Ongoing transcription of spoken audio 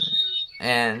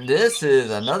and this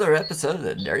is another episode of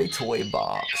the Dirty Toy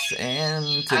Box. And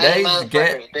today's How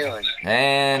get doing?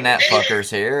 and that fucker's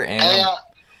here. And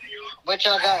what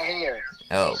y'all got here?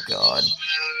 oh god.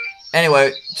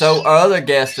 Anyway, so our other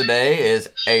guest today is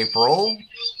April,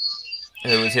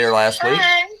 who was here last week.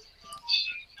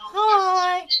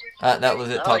 Hi. That was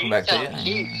it. Talking back to you.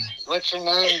 Cute. What's your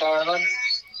name, darling?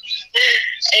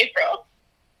 April.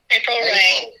 April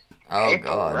Rain. Oh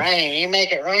April god. Rain. You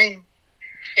make it rain?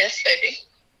 Yes, baby.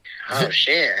 Oh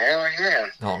shit! Hell yeah!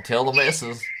 Don't tell the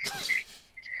missus.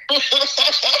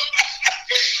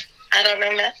 I don't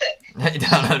know nothing. You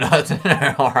don't know nothing.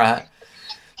 All right.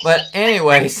 But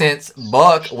anyway, since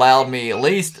Buck allowed me at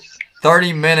least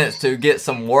 30 minutes to get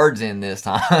some words in this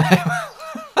time. I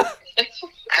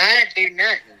do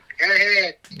nothing. Go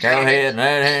ahead. Go ahead.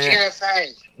 What you gotta say?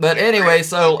 But anyway,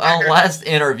 so on last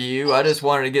interview, I just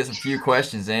wanted to get some few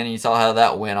questions in, and you saw how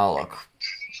that went. All like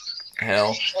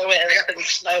hell. I went up in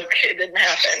smoke. It didn't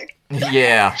happen.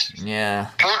 Yeah.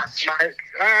 Pot smoke.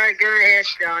 All right, go ahead,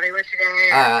 Johnny. What you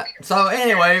got? Alright, so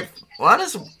anyway, well, I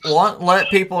just want to let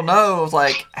people know,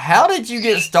 like, how did you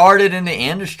get started in the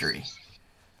industry?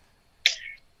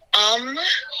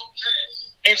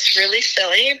 It's really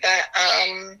silly, but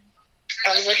I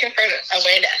was looking for a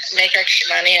way to make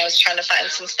extra money. I was trying to find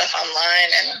some stuff online,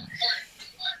 and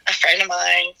a friend of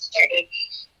mine started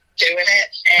doing it,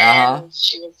 and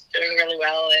she was doing really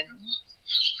well, and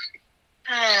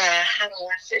how do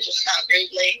I say, just not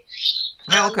rudely.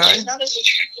 Okay. She's not as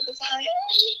attractive as I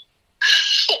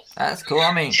am. That's cool.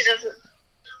 I mean,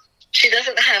 She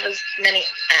doesn't have as many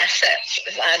assets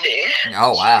as I do.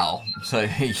 oh wow. So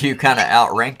you kind of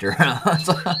outranked her.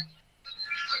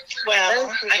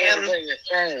 Well, I am.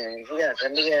 You got the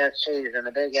big ass shoes and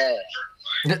a big ass.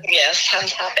 Yes, I'm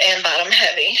top and bottom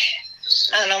heavy,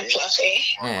 and I'm fluffy.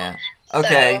 Yeah.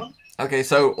 Okay. Okay.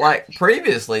 So, like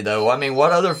previously, though, I mean,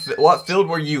 what field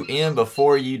were you in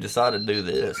before you decided to do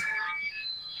this?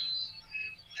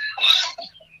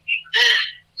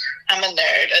 I'm a nerd.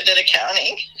 I did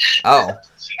accounting. Oh.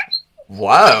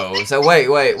 Whoa. So wait.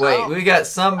 We got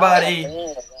somebody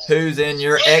who's in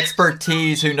your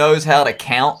expertise who knows how to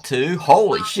count too.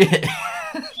 Holy shit.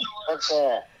 What's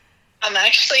that? I'm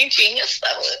actually genius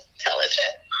level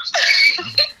intelligent.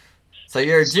 So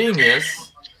you're a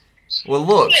genius. Well,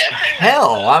 look, Yeah.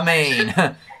 hell, I mean,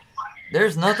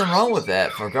 there's nothing wrong with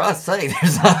that. For God's sake,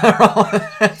 there's nothing wrong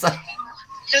with that.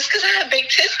 Just because I have big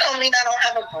tits don't mean I don't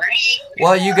have a brain.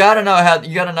 Well, you gotta know how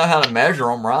to measure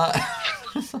them, right?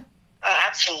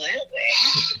 Absolutely.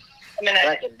 I mean,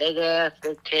 Like a big ass,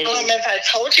 big I don't titty. know if I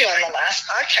told you on the last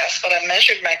podcast, but I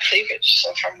measured my cleavage.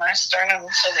 So from my sternum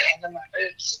to the end of my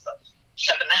boobs,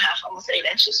 7.5, almost 8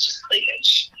 inches, just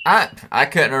cleavage. I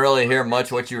couldn't really hear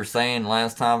much what you were saying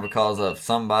last time because of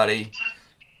somebody.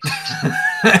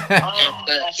 Oh,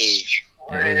 that's true.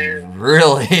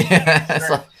 Really, it's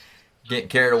like getting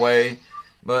carried away.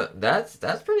 But that's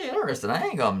pretty interesting. I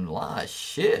ain't gonna lie,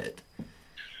 shit.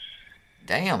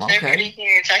 Damn. They're pretty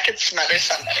Okay. huge. I could smother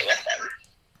somebody with them.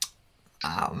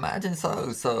 I imagine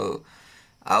so. So,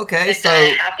 okay. Like So,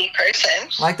 a happy person.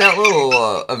 like that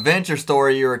little adventure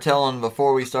story you were telling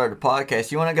before we started the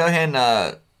podcast. You want to go ahead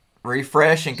and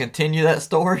refresh and continue that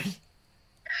story?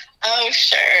 Oh,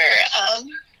 sure. I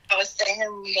was saying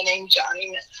the name Johnny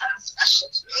meant something special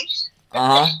to me.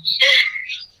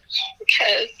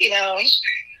 Because,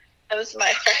 it was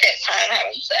my second time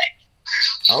having sex.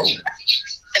 Oh.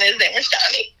 And his name was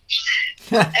Johnny.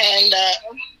 And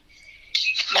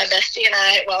my bestie and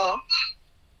I, well,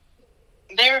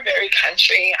 they were very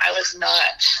country. I was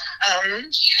not.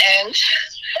 And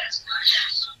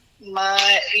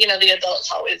the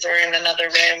adults always are in another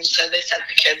room, so they sent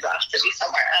the kids off to be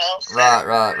somewhere else.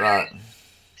 Right.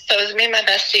 So it was me and my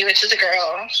bestie, which is a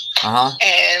girl,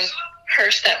 and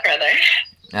her stepbrother.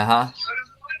 And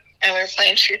we were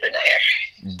playing Truth or Dare.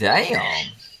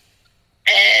 damn.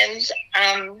 And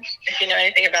if you know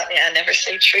anything about me, I never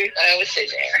say truth. I always say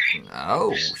dare.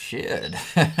 Oh, shit.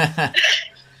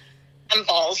 I'm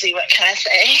ballsy. What can I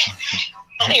say?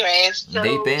 Anyways, so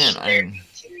Deep in. she dared me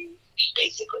to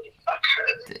basically fuck her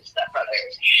stepbrother.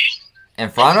 In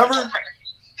front of her?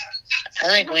 I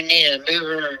think we need to move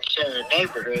her to the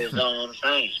neighborhood, is all I'm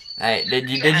saying. Hey, did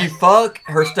you fuck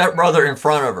her stepbrother in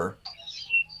front of her?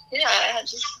 Yeah, I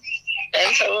just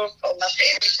bent over, pulled my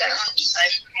pants down,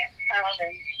 I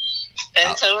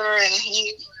bent over, and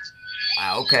he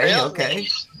Okay. grilled me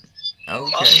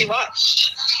while she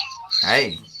watched.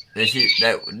 Hey, did she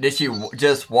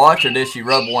just watch or did she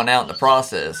rub one out in the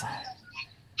process?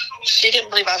 She didn't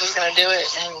believe I was going to do it,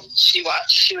 and she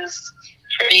watched. She was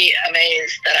pretty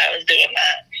amazed that I was doing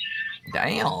that.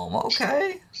 Damn.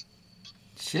 Okay.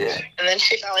 Shit. And then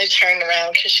she finally turned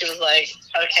around because she was like,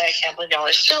 okay, I can't believe y'all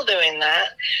are still doing that.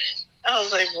 I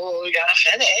was like, well, we gotta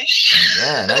finish.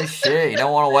 Yeah, no shit. You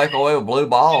don't want to wake away with blue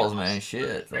balls, man.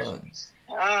 Shit. Fuck.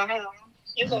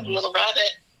 He's a little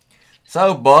rabbit.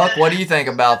 So, Buck, what do you think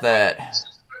about that?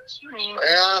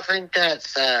 Well, I think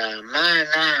that's mine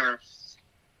now.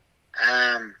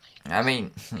 I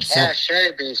mean, I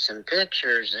showed me some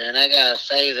pictures, and I gotta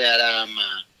say that I'm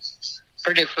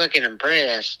pretty fucking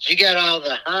impressed. You got all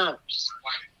the humps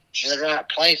in the right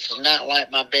places, not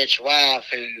like my bitch wife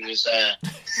who's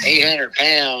 800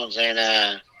 pounds, and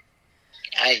I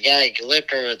gotta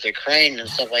lift her with the crane and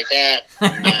stuff like that.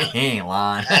 And, he ain't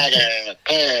lying. I had to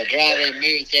put a driving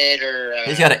mutator.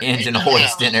 He's got an engine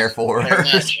hoist in there for her.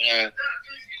 Much,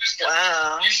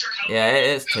 Wow. Yeah,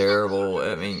 it's terrible.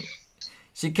 I mean,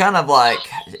 she kind of like,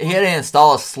 he had to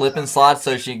install a slip and slide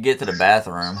so she could get to the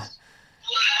bathroom.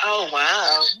 Oh,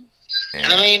 wow. Yeah.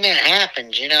 I mean, it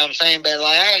happens, you know what I'm saying? But,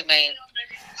 like, hey, man,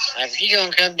 if you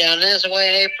gonna come down this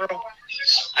way, April,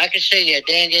 I can show you a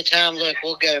damn good time. Look,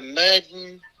 we'll go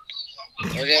mudding.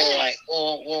 We'll go, like,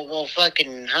 we'll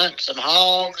fucking hunt some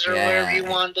hogs or whatever you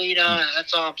want to do, you know?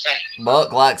 That's all I'm saying.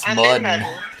 Buck likes mudding.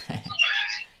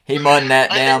 He mudding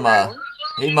that damn,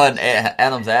 he mudding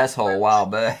Adam's asshole a while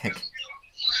back.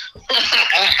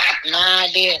 No, I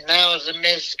didn't. That was a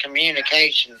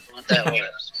miscommunication, what that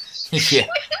was. Yeah.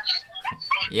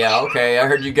 Yeah, okay. I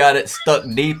heard you got it stuck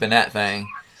deep in that thing.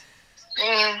 Nope,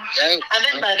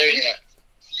 I've been don't do mudding.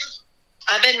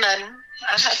 that.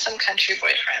 I've had some country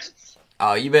boyfriends.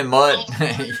 Oh, you been mudding?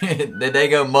 Did they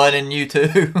go mudding you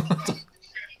too?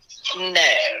 No.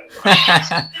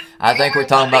 I think we're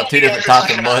talking about two different types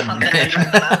of mudding. I'm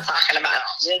talking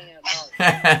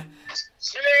about.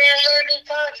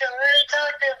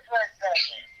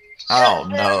 Oh,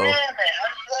 no.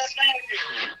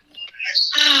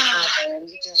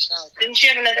 Didn't you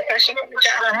have another question for me,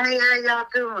 John? Hey, how y'all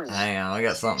doing? Hang on, I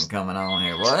got something coming on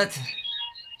here. What?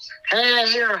 Hey, I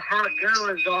hear a hot girl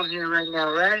is on here right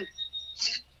now, right?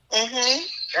 Mm-hmm.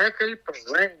 That's April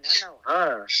Rain. I know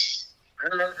her.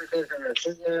 I know because of her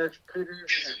big ass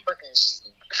titties and fucking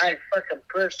tight fucking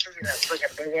pussy and a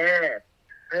fucking big ass.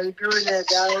 How you doing there,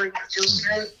 Dolly? You doing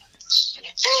great?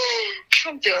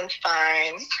 I'm doing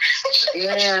fine.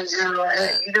 Yeah, no,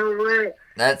 you know what?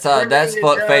 That's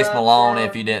Fuckface Malone,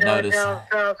 if you didn't notice. Down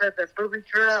south at the booby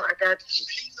trap, I got you.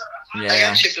 I Yeah.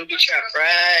 got your booby trap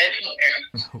right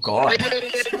here. Oh, God.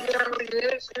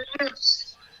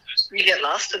 You get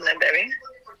lost in there, baby.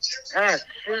 Ah,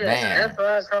 shit. Man. That's what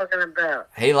I'm talking about.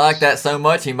 He liked that so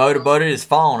much, he motorboated his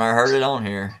phone. I heard it on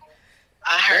here.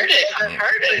 I heard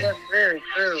it. That's very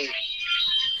true.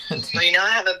 Well, you know I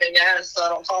have a big ass, so I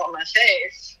don't fall on my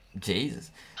face.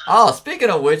 Jesus. Oh, speaking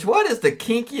of which, what is the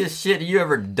kinkiest shit you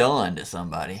ever done to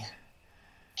somebody?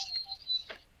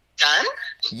 Done?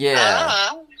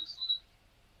 Yeah.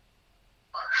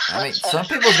 I mean, some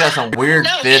people's got some weird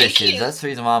No, fetishes. kinky That's the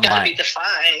reason why I'm Gotta be like,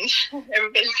 defined.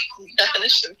 Everybody's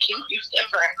definition of kinky is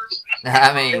different.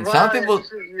 I mean, some people,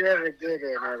 You ever did it,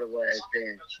 in other words,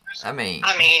 then. I mean,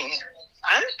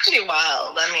 I'm pretty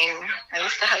wild. I mean, I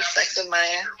used to have sex with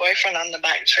my boyfriend on the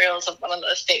back trails of one of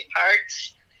those state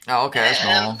parks. oh, okay, that's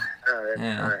normal. Oh, that's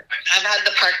Yeah. all right. I've had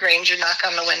the park ranger knock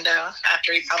on the window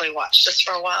after he probably watched us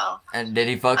for a while. And did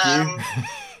he fuck you?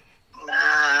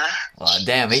 Nah. Well,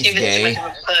 damn, he's He was too gay. much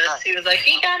of a puss. He was like,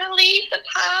 you gotta leave the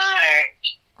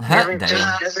park. Everything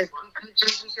Damn. you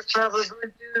could probably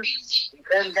do, you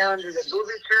come down to the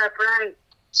booby trap, right?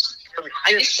 So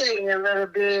I used to- a little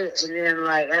bit, and then,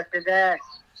 like, after that,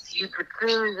 you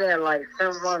pretend that, like,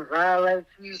 someone violates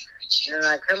you, and,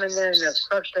 like, come in there and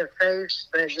fuck their face,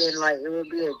 but then, like, it would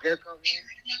be a joke on you.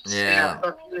 Yeah. And I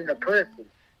fuck you in the pussy.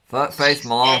 Fuckface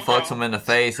Malone fucks them in the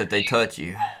face if they touch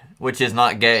you, which is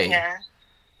not gay. Yeah.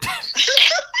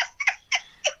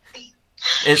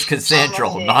 It's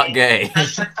consensual, not gay. I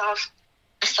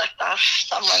sucked off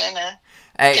someone in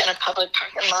Hey, a public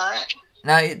parking lot.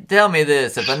 now tell me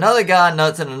this: if another guy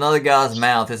nuts in another guy's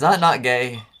mouth, is that not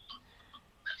gay?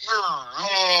 No,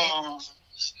 Mm.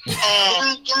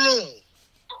 I'm gay.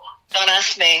 Don't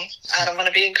ask me. I don't want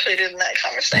to be included in that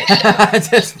conversation. I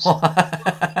just want.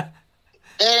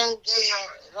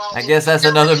 I guess that's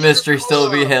another mystery still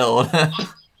to be held.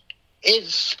 It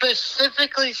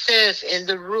specifically says in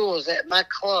the rules at my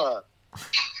club,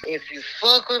 if you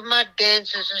fuck with my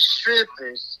dancers and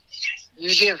strippers,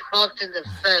 you get fucked in the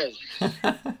face.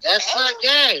 That's not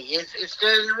gay. It's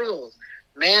there in the rules.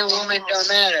 Man, woman, don't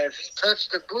matter. If you touch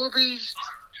the boobies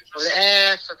or the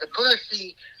ass or the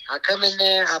pussy, I come in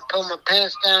there, I pull my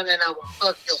pants down, and I will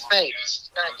fuck your face.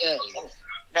 It's not gay.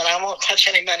 But I won't touch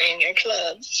anybody in your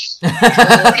clubs. Damn,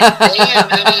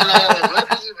 I mean, I would love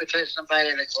for you to touch somebody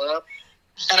in the club.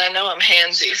 And I know I'm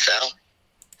handsy, so.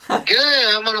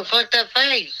 Good, I'm gonna fuck that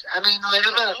face. I mean, like,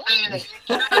 I'm not saying it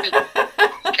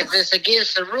because it's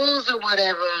against the rules or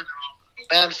whatever.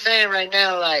 But I'm saying right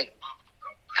now, like,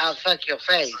 I'll fuck your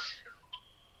face.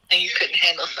 And you couldn't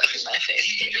handle fucking my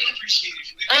face, baby.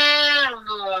 I don't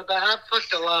know, but I've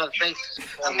fucked a lot of faces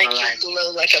before. I'll make you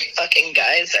glow like a fucking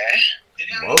geyser.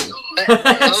 Whoa.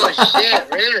 Oh shit,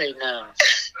 really now?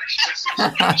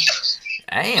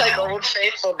 Damn. Like Old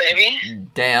Faithful, baby.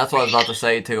 Damn, that's what I was about to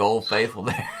say too. Old Faithful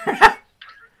there.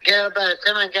 Girl, by the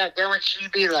time I got done with you,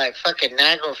 be like fucking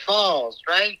Niagara Falls,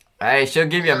 right? Hey, she'll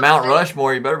give you a Mount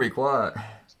Rushmore. You better be quiet.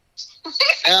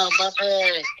 Oh, my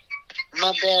bad.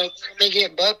 My bad. Let me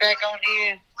get butt back on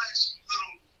here.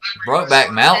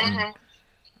 Brokeback Mountain. Yeah.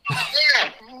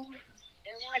 And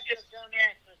why could have done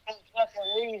that for some fucking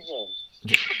reason?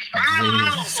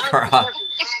 Jesus Christ.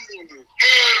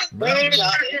 Man,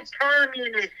 fucking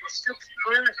communist.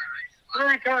 Let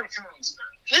me talk to him.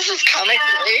 This is comic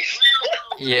relief.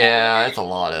 Yeah, that's a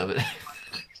lot of it.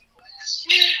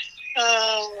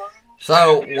 Oh.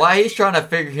 So, while he's trying to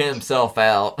figure himself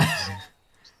out,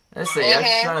 let's see, I'm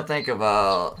just trying to think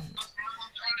about...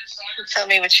 Tell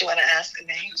me what you want to ask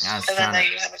me. Because I know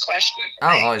you have a question.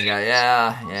 I always got,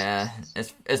 yeah.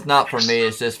 It's not for me,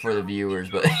 it's just for the viewers,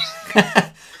 but...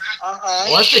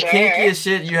 What's the kinkiest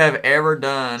shit you have ever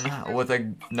done with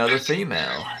another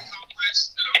female?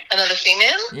 Another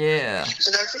female? Yeah. Is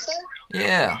that what you said?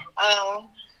 Yeah.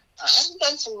 I've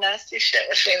done some nasty shit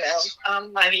with females.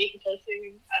 I've eaten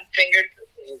pussy, I've fingered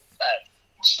pussy, but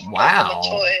Wow.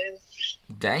 Toys.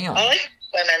 Damn. I like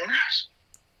women.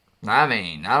 I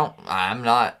mean, I'm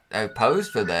not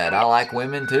opposed to that. I like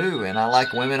women too, and I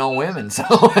like women on women, so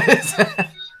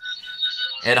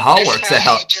it all works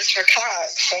out. Just for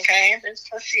cocks, okay? There's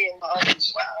pussy involved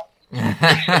as well.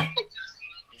 Yeah.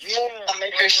 I'll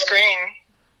make her scream.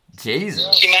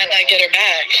 Jesus. She might not get her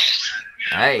back.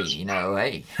 Hey,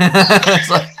 hey. It's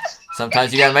like,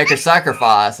 sometimes you gotta make a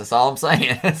sacrifice. That's all I'm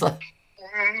saying. It's like,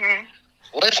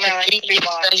 What's the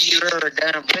kinkiest thing you've ever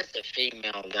done with a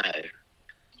female, though?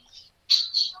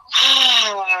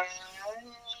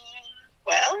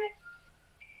 Well,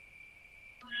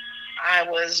 I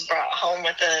was brought home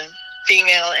with a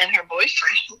female and her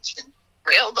boyfriend and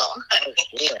railed on her. Oh,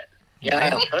 shit. Yeah,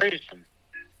 I heard them.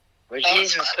 Was you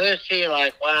eating pussy,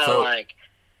 like, wow, So- like...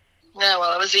 No, while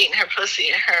I was eating her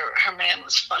pussy, her man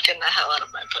was fucking the hell out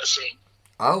of my pussy.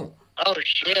 oh. Oh,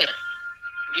 shit.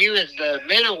 You was the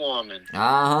middle woman.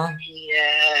 Uh-huh.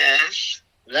 Yes.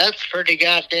 That's pretty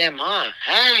goddamn hot.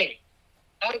 Hey!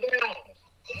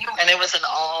 And it was an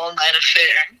all-night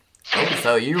affair.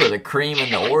 So you were the cream in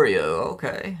the Oreo.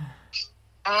 Okay.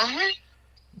 Uh-huh.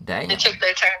 Damn. They took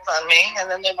their turns on me, and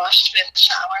then they washed me in the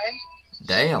shower.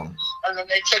 Damn. And then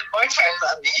they took more turns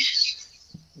on me.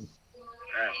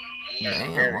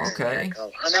 Damn, okay.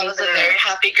 I was a very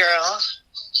happy girl.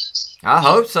 I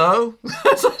hope so.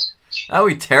 That would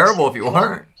be terrible if you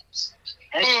weren't.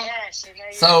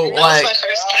 So, That like... was my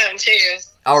first time, too.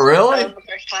 Oh, That really? was the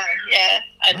first time. Yeah,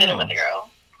 I did it with a girl.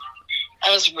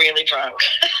 I was really drunk.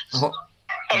 Oh,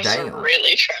 I was damn.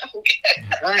 really drunk.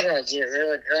 I gotta get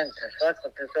really drunk to fuck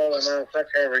with this other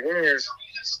motherfucker over here.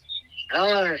 I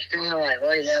don't understand, like,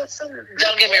 why you have something...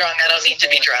 Don't get me wrong, I don't need to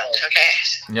be drunk, okay?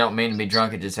 You don't mean to be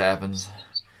drunk, it just happens.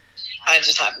 I'm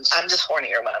just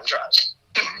hornier when I'm drunk.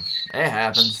 It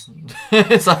happens.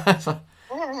 It's like,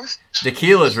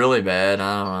 tequila's really bad.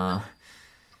 I don't know.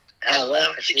 I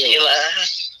love tequila.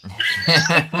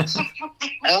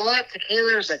 I like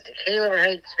tequila, but tequila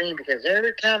hates me because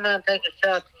every time I take a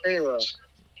shot of tequila,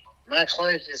 my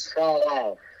clothes just fall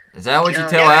off. Is that what you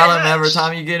tell Alan every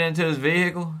time you get into his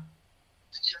vehicle?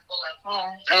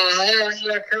 Oh,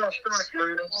 yeah, tell a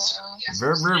story,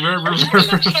 Brr, brr, brr, brr, That's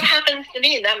brr. what happens to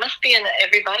me. That must be an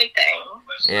everybody thing.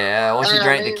 Yeah, once you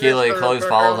drink tequila, your clothes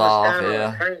falls off,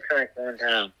 yeah.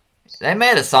 They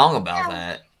made a song about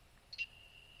that.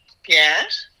 Yeah?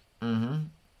 Mm-hmm.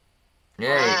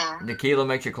 Yeah, tequila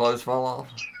makes your clothes fall off.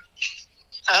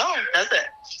 Oh, does it?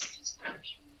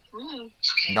 Mm.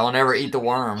 Don't ever eat the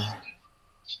worm.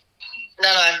 No,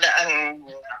 I'm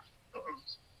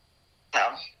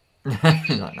no.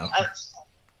 No.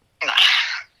 Nah.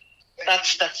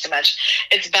 That's too much.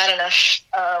 It's bad enough.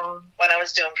 When I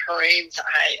was doing parades,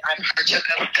 I partook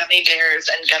of gummy bears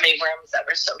and gummy worms that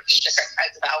were soaked in different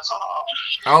kinds of alcohol.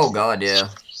 Oh, God, yeah.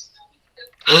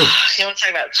 Ooh. You want to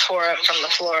talk about tore up from the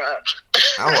floor up?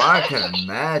 Oh, I can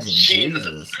imagine.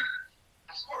 Jesus.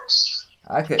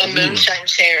 I could The eat. moonshine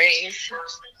cherries.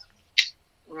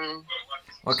 Mm.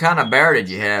 What kind of bear did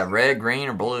you have? Red, green,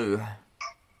 or blue?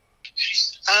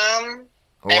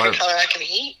 Or Every color I could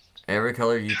eat. every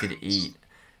color you could eat.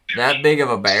 That big of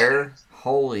a bear?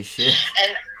 Holy shit.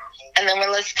 And then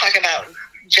let's talk about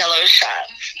Jello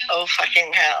shots. Oh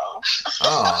fucking hell.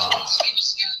 Oh.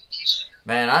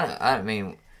 Man, I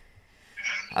mean,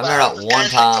 I remember Well, that one guys like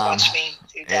to time. watch me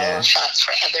do Jello shots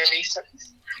for other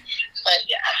reasons. But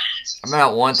yeah. I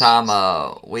remember that one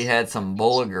time we had some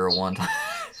bulliger one time.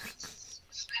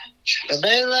 The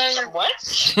bootlegger?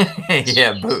 What?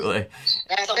 Yeah, bootleg.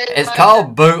 That It's bootlegger?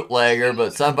 called bootlegger,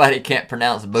 but somebody can't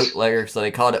pronounce bootlegger, so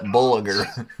they called it bulliger.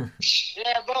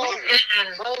 Yeah,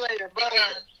 bootlegger.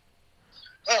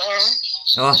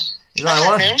 Oh, he's like, I've had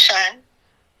what? moonshine.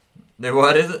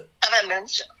 What is it?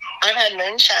 I've had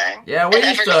moonshine. Yeah, we And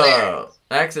used Everclear.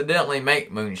 to accidentally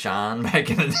make moonshine back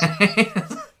in the day.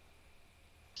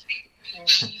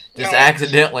 Just No.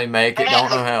 accidentally make it, don't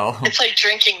know how. It's like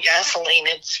drinking gasoline.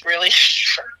 It's really.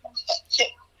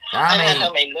 I I've had mean,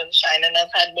 homemade moonshine, and I've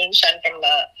had moonshine from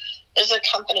there's a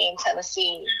company in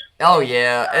Tennessee. oh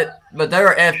yeah, but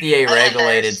they're FDA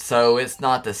regulated, so it's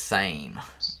not the same.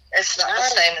 It's not the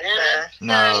same as the.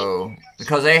 No,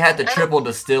 because they had to triple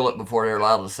distill it before they're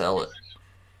allowed to sell it,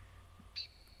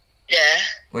 Yeah.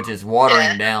 which is watering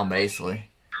Yeah. down basically.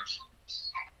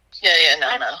 Yeah,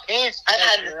 no. It's I've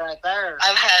had- right there.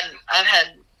 I've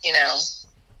had,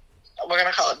 we're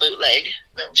gonna call it bootleg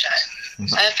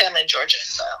moonshine. I have family in Georgia,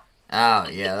 so. Oh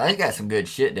yeah, they got some good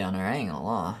shit down there. I ain't gonna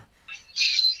lie.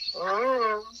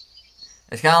 Mm.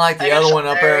 It's kind of like I the got other some one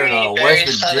up there in very, West very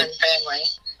southern Virginia. family.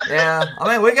 Yeah,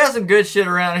 I mean we got some good shit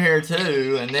around here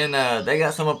too, and then they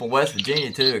got some up in West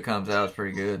Virginia too. It comes out, it's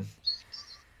pretty good.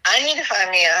 I need to find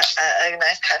me a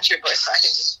nice country boy so I can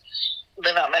just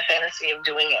live out my fantasy of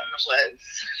doing it in the woods.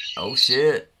 Oh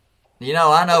shit! You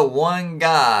know, I know one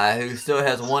guy who still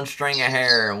has one string of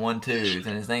hair and one tooth,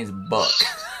 and his name's Buck.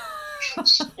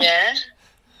 Yeah?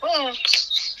 I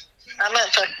might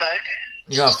fuck Buck.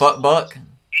 You gonna fuck Buck?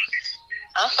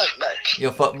 I'll fuck Buck.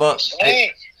 You'll fuck Buck?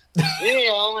 Hey, Hey, you're the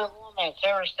only one that's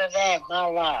ever said that in my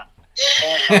life.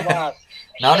 That's my life.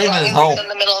 not even his home, In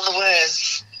the middle of the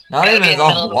woods. not even his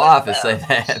own wife would say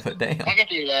that. But damn. I can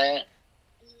do that.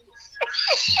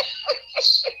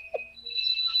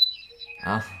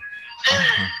 Oh.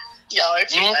 Y'all are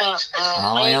too much.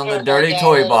 Only on the dirty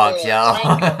toy box, y'all.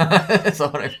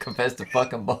 So I confess to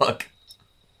fucking Buck.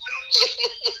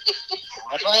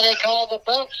 That's why they call it the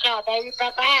book shop, baby.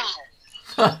 Bye-bye.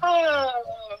 Oh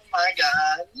my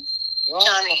god. You want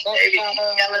Johnny, the book baby, shop you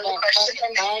got over another that question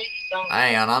fucking for me? bank? Don't-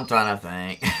 Hang on, I'm trying to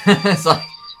think. It's like,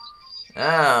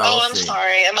 Oh, let's I'm see.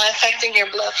 sorry. Am I affecting your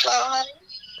blood flow, honey?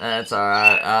 That's all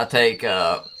right. I take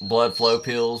blood flow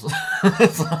pills.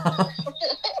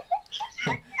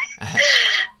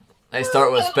 They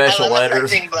start with special I love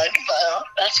letters. affecting blood flow.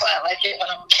 That's why I like it when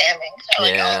I'm camming. I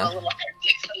like Yeah. all the little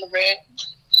dicks in the red.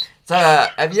 So,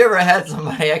 have you ever had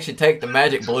somebody actually take the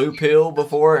magic blue pill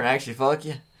before and actually fuck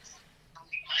you?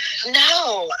 No,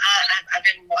 I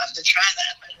didn't want to try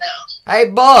that, but no. Hey,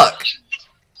 Buck!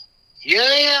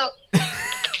 Yeah.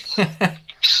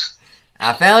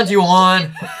 I found you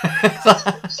one.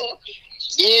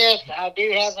 Yes, I do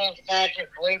have those magic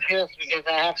blue pills because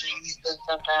I have to use them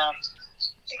sometimes.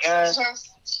 Because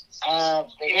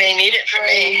You may need it for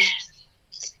me.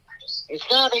 it's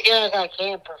not because I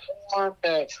can't perform,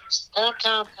 but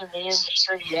sometimes in the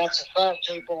industry you have to fuck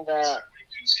people that,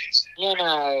 you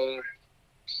know,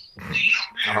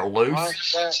 Are aren't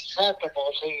loose.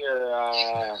 susceptible to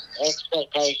your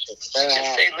expectations. Just But,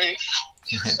 say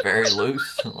loose. Very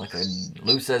loose. Like a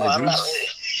loose as Well, a I'm not goose.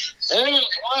 loose. there was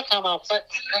one time I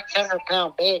fucked a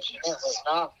 600-pound bitch and it was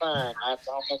not fun. That's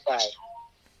all I'm gonna say.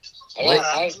 It Wait.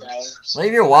 ain't paid, though.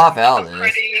 Leave your wife out of I'm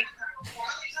this. pretty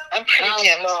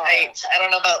damn tight. I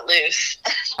don't know about loose.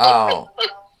 Oh.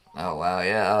 Oh, wow,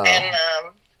 yeah. And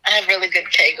I have really good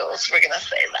kegels. We're gonna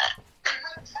say that.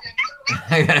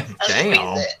 I Damn.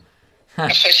 squeeze it. I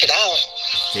push it out.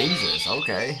 Jesus,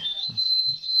 okay.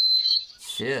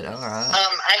 Shit, alright.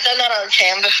 I've done that on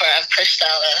cam before. I've pushed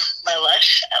out my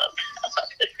lush out of my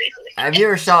pussy. Have you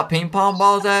ever shot ping pong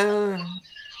balls at her?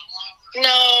 No,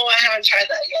 I haven't tried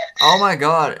that yet. Oh my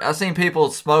god, I've seen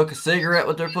people smoke a cigarette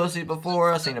with their pussy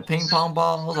before. I've seen a ping pong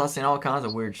balls. I've seen all kinds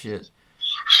of weird shit.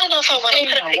 I don't know if I want to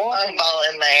put a ping pong ball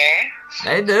in there.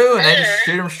 They do, and they just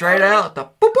shoot them straight out. The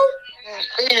boop boop.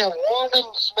 Seen a woman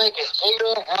smoke a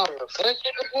cigarette out of her pussy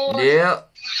before? Yep.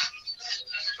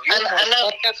 You're I know.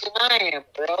 more fucked up than I am,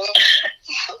 bro.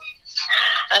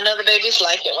 I know the babies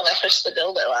like it when I push the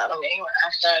dildo out of me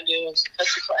after I do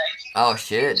pussy play. Oh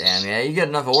shit, damn, yeah. You get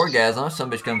enough orgasm,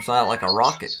 some bitch comes out like a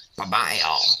rocket. Bye-bye,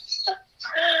 y'all.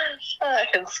 I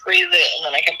can squeeze it and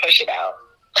then I can push it out.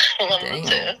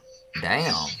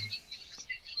 Damn.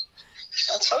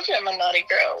 I told you I'm a naughty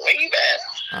girl. Where you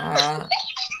been?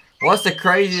 What's the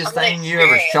craziest thing you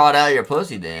ever shot out of your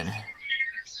pussy then?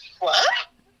 What?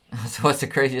 So what's the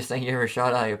craziest thing you ever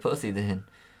shot out of your pussy then?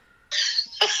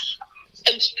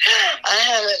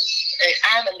 I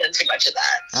haven't done too much of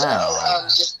that. So,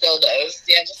 just dildos.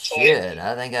 Yeah, just toys. Shit,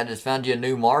 I think I just found you a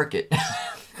new market.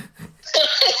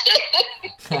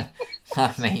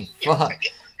 I mean, fuck.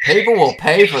 People will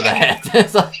pay for that.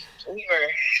 It's like, You were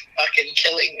fucking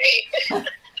killing me.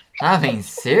 I mean,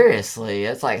 seriously.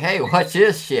 It's like, hey, watch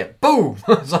this shit. Boom!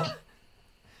 It's like,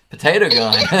 potato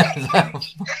gun. Pop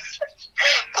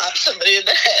somebody in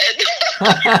the head.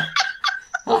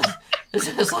 It's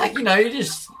just like, you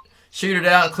just shoot it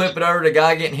out and clip it over to the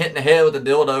guy getting hit in the head with a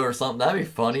dildo or something. That'd be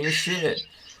funny as shit.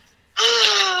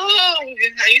 Oh, I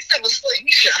used to have a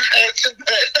slingshot.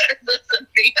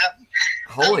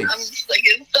 Holy I'm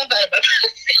slinging stuff out of my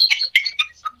pussy.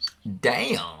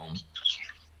 damn.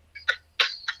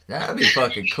 That'd be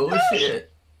fucking cool as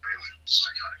shit.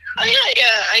 Oh,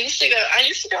 yeah. I used to go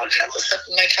all kinds of stuff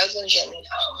with my cousins in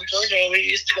Georgia. We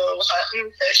used to go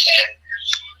hunting, fishing.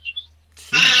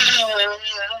 All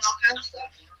kinds of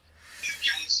stuff.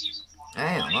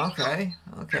 Damn, okay.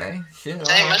 Shit,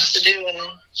 Ain't much to do in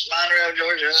Monroe,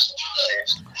 Georgia.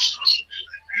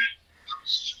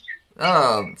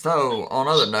 So, on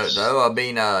another note, though,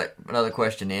 another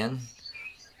question in.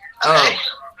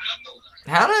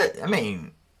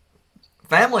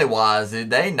 Family-wise, did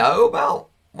they know about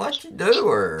what you do,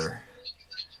 or?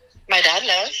 My dad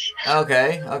knows.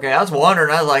 Okay. I was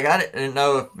wondering. I was like, I didn't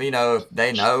know if if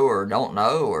they know or don't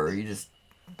know, or you just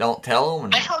don't tell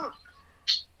them. I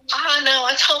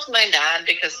told my dad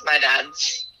because my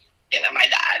dad's, my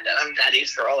dad, and I'm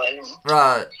daddy's girl, and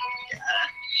right.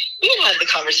 We had the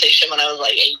conversation when I was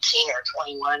like 18 or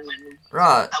 21, when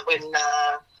right. I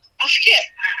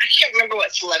can't remember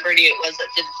what celebrity it was that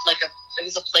did it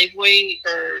was a Playboy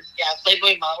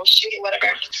Playboy model shoot or whatever.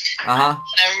 And I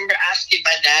remember asking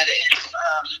my dad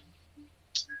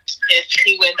if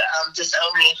he would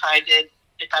disown me if I did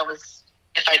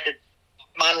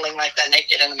modeling like that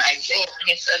naked in a magazine. And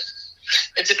he said,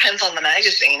 it depends on the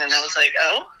magazine. And I was like,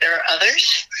 oh, there are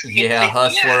others? Yeah,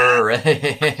 Hustler. Yeah.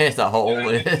 It's a whole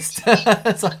list. And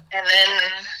then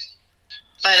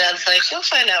my dad's like, you'll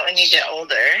find out when you get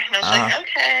older. And I was like,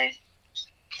 okay.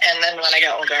 And then when I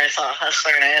got older, I saw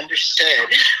Hustler and I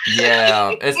understood.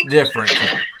 Yeah, it's different.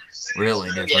 Really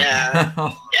different.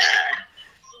 Yeah.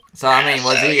 So, I mean,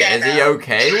 is he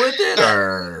okay with it,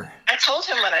 or? I told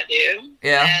him what I do.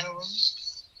 Yeah. And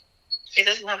he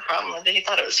doesn't have a problem with it. He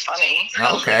thought it was funny.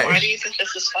 Okay. Like, why do you think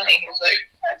this is funny? He was like,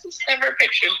 I just never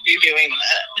pictured you doing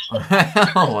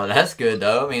that. Well, that's good,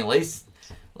 though. I mean, at least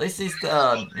he's,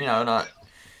 not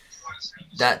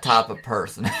that type of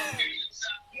person.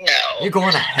 No. You're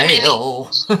going to hell.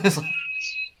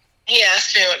 He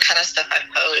asked me what kind of stuff I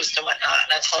posed and whatnot,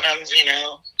 and I told him,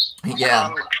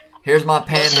 Yeah. Here's my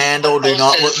panhandle. Do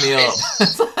not look me up.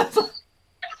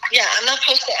 Yeah, I'm not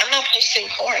posting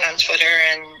porn on Twitter,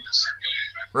 and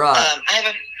right.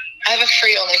 I have a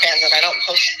free OnlyFans, and I don't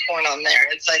post porn on there.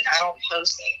 It's like I don't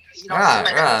post it. You don't see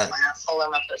my nose, my asshole,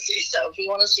 and my pussy. So if you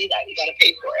want to see that, you got to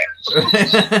pay for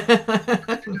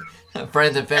it.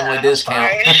 Friends and family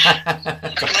discount.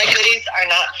 My goodies are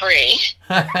not free.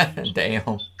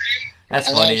 Damn,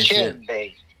 that's funny as shit.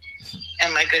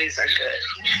 And my goodies are good.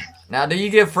 Now, do you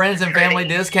give friends and family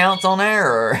discounts on there,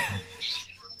 or?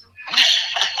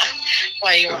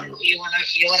 Why you want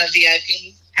a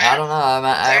VIP? I don't know.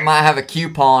 I might have a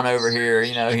coupon over here.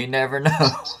 You never know.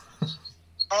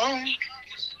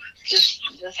 Just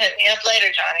hit me up later,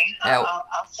 Johnny.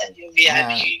 I'll send you a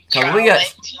VIP. Cause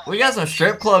we got some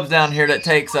strip clubs down here that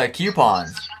takes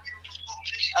coupons.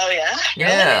 Oh yeah.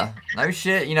 Yeah. No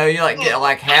shit. You get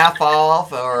like half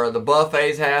off, or the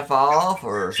buffet's half off,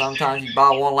 or sometimes you buy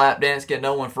one lap dance get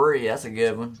no one free. That's a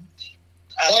good one.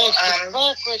 Well, if you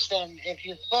fuck with them, if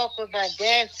you fuck with my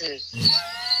dancers,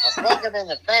 I'll fuck them in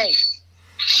the face.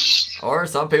 Or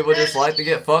some people just like to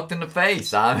get fucked in the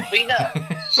face. I mean.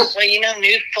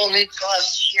 Full nude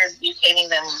clubs, you're painting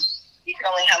them. You can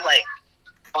only have like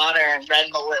water and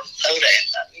Red Bull with soda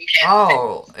in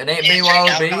them. It ain't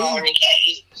BYOB?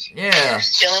 Yeah.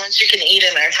 The only ones you can eat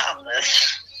in are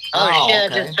topless. Oh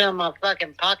shit, okay. I just found my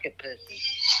fucking pocket pussy.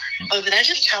 Oh, did I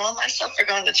just tell on myself for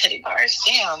going to titty bars?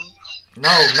 Damn.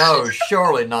 No,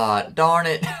 surely not. Darn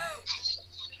it.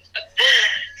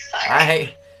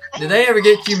 Sorry. Did they ever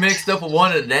get you mixed up with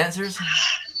one of the dancers?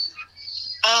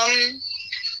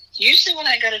 Usually when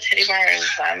I go to titty bars,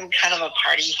 I'm kind of a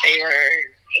party favor.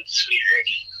 It's weird.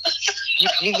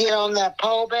 You get on that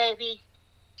pole, baby?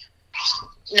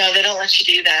 No, they don't let you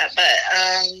do that, but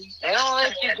They don't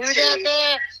let you do that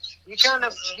there? You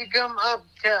come up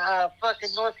to fucking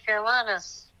North Carolina,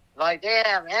 like they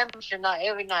have amateur night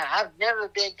every night. I've never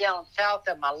been down south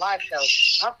in my life,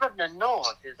 though. I'm from the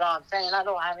north, is all I'm saying. I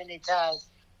don't have any ties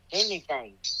to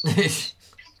anything.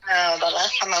 the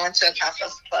last time I went to a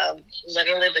Papa's club,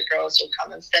 literally the girls would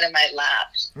come and sit in my lap.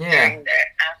 Yeah.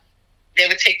 They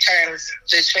would take turns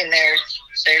between their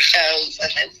shows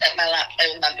and then sit in my lap, play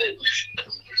with my boobs.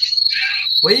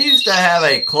 We used to have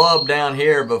a club down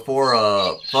here before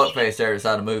Fuckface there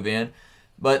decided to move in,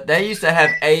 but they used to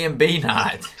have A and B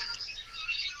nights.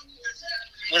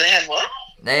 Well, they had what?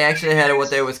 They actually had what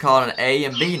they was called an A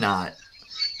and B night.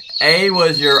 A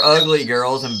was your ugly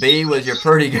girls and B was your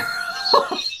pretty girls.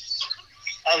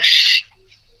 Oh, shit.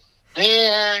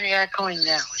 Yeah, I coined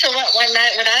that one. So what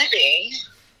night would I be?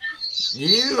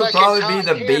 You would probably be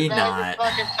the B baby, night.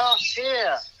 Fucking top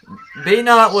tier. B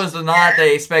night was the night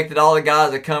they expected all the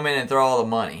guys to come in and throw all the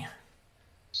money.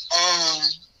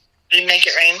 You make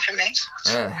it rain for me?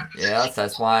 Yeah,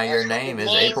 that's why your name is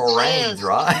April Rains,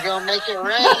 right? You're gonna make it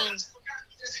rain.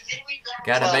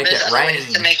 Gotta make there's it other ways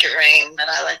rain. to make it rain, but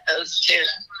I like those too.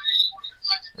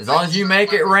 As long as you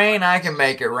make it rain, I can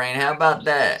make it rain. How about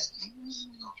that?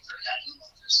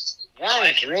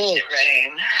 I can make it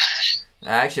rain.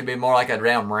 That actually be more like a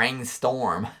damn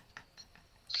rainstorm.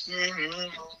 Mm-hmm.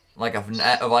 Like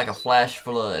a flash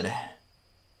flood.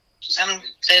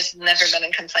 There's never been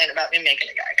a complaint about me making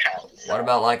a guy come. So. What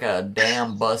about like a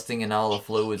dam busting and all the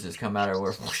fluids just come out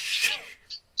everywhere?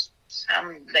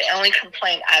 The only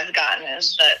complaint I've gotten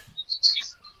is that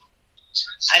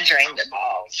I drained their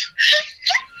balls.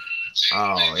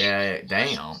 Oh yeah,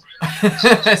 damn.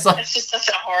 It's like, It's just such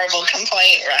a horrible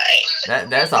complaint, right?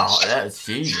 that's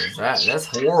Jesus. That's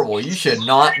horrible. You should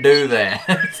not do that.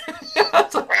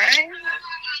 Right?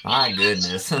 My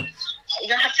goodness. You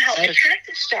don't have to help me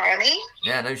practice, Johnny.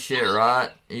 Yeah, no shit, right?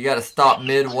 You gotta stop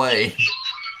midway.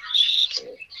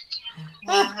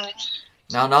 Mm-hmm.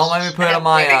 Now, don't let me put on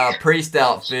my priest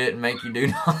outfit and make you do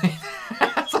nothing.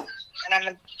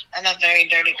 And I'm a very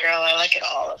dirty girl. I like it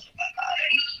all over my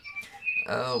body.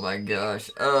 Oh my gosh.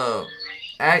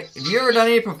 Have you ever done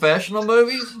any professional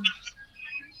movies?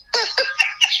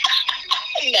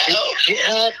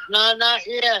 No. No, not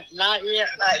yet. Not yet.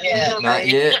 Not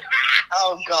yet.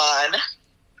 Oh, God.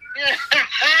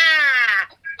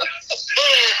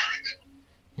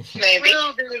 Maybe.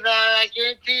 We'll do that. I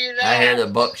guarantee you that. I hear the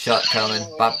buckshot coming.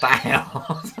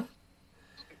 Pow.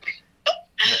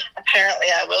 Apparently,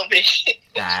 I will be.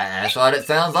 That's what it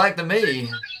sounds like to me.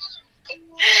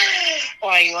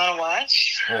 Why, you want to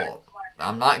watch? Well,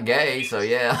 I'm not gay, so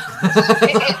yeah.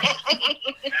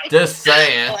 Just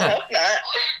saying. I hope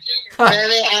not.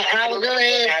 Maybe I will go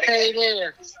ahead and say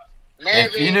this.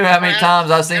 If you knew how many times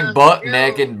I've seen buck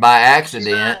naked by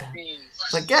accident,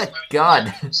 it's like,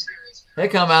 God. They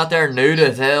come out there nude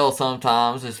as hell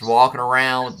sometimes, just walking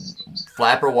around,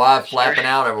 flapper wide, flapping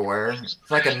out everywhere. It's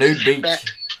like a nude beach.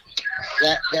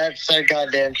 That's so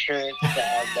goddamn true.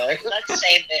 Let's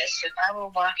say this. If I were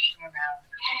walking around,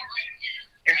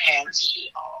 your hands would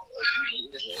be all over me. You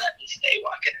wouldn't let me stay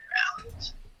walking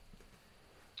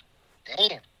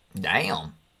around.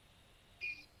 Damn.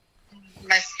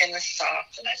 My skin is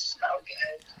soft and I smell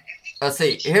good. Let's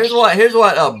see. Here's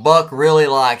what a buck really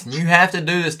likes, and you have to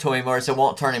do this to him or else it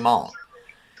won't turn him on.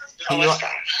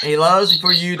 He loves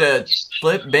for you to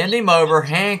bend him over,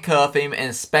 handcuff him,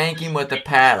 and spank him with a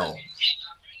paddle.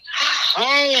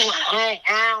 I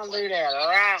don't do that,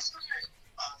 alright?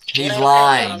 He's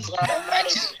lying.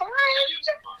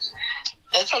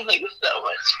 That sounds like so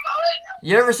much fun.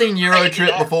 You ever seen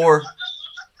Eurotrip before?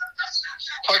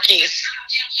 Porkies.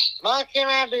 Why can't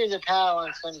I do the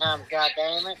paddling sometimes,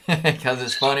 goddammit? Because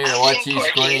it's funnier to watch you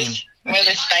scream. Where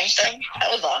they spanked them? That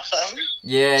was awesome.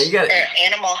 Yeah, you got Or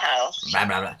Animal House. blah,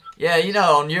 blah, blah. Yeah, you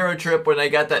know, on Eurotrip when they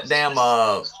got that damn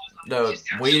the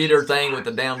weed eater thing with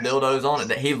the damn dildos on it,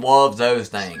 that he loves those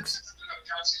things.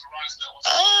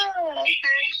 Oh, okay.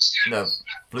 The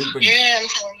blooper. Yeah, I'm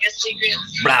telling you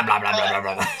secrets. Blah blah blah blah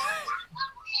blah blah.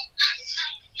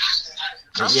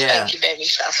 I'll Yeah, spank you, baby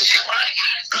stuff if you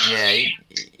want. yeah, you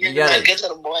You're gotta. a good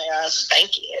little boy. I'll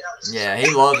spank you. Yeah,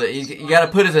 he loves it. You gotta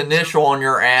put his initial on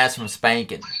your ass from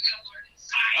spanking.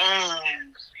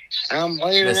 I'm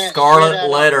leaving The it. scarlet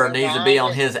letter needs to be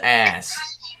on his ass.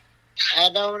 I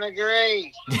don't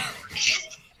agree.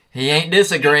 He ain't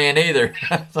disagreeing either.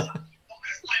 All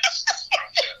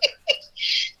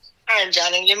right,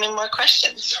 Johnny, give me more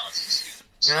questions.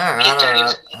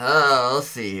 Alright. Oh, let's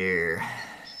see here.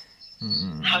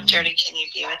 How dirty can you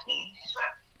be with me?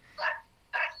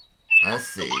 Let's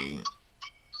see.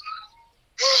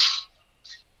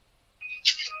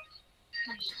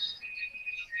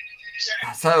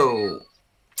 So,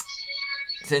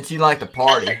 since you like to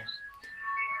party,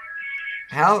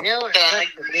 how? You know what's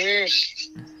fucking weird?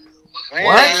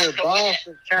 What? Your boss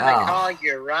is trying to call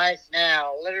you right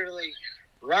now. Literally,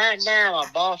 right now, my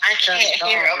boss is trying to call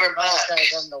hear you over Buck.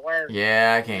 on the work.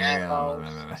 Yeah, I can't hear.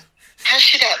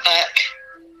 How's you that, Buck?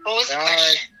 What was the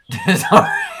question? Sorry.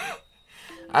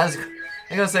 I was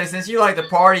gonna say, since you like to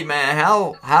party, man,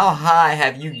 how high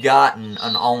have you gotten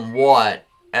on what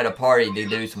at a party to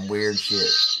do some weird shit?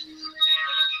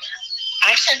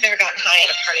 Actually, I've never gotten high at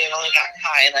a party. I've only gotten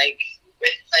high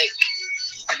with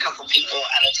a couple people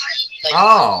at a time.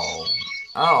 Oh,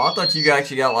 I thought you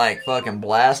actually got like fucking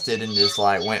blasted and just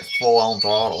like went full on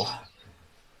throttle.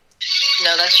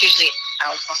 No, that's usually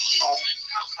alcohol.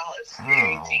 Alcohol is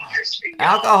very dangerous for you.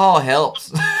 Alcohol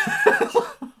helps.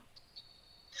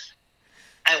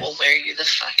 I will wear you the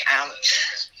fuck out.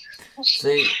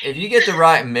 See, if you get the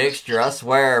right mixture, I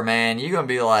swear, man, you're gonna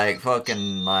be like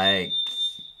fucking like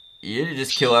you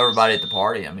just kill everybody at the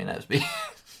party. I mean, that's be.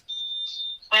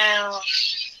 Well,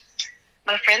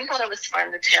 my friend thought it was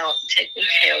fun to take me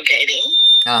tailgating.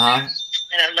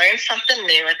 And I learned something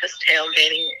new at this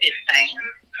tailgating thing.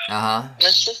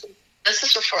 This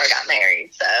is before I got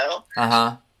married, so.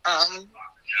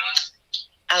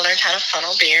 I learned how to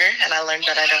funnel beer, and I learned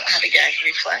that I don't have a gag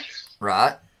reflex.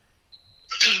 Right.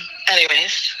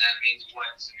 Anyways,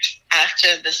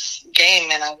 after this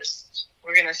game, and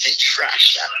we're gonna say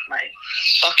trashed out of my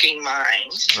fucking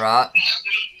mind. Right.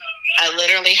 I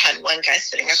literally had one guy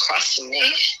sitting across from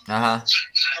me. And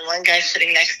one guy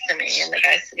sitting next to me, and the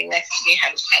guy sitting next to me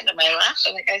had his hand on my lap,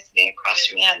 and the guy sitting across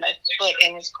from me had my foot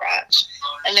in his crotch.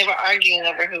 And they were arguing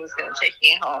over who was going to take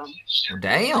me home.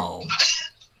 Damn.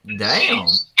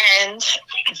 And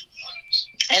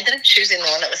I ended up choosing the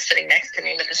one that was sitting next to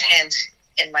me with his hand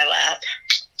in my lap.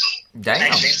 Damn.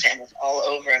 Actually, his hand was all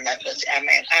over my pussy. I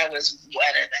mean, I was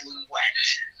wetter than wet,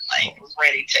 like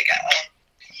ready to go.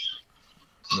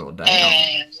 Oh, damn.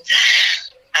 And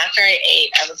after I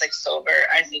ate, I was like sober.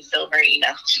 I was sober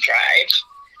enough to drive,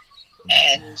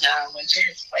 and went to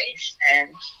his place.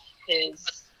 And he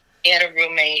had a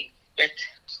roommate with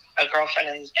a girlfriend,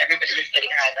 and everybody was getting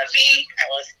high but me. I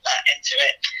was not into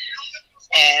it,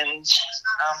 and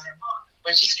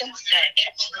we're just gonna say I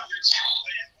kept it up.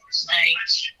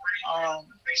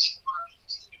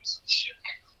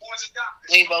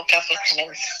 We woke up with him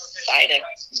inside of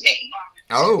me.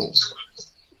 Oh.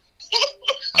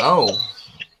 Oh.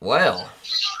 Well.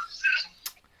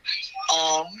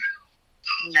 All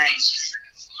night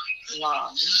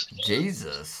long.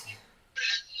 Jesus.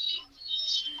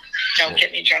 Don't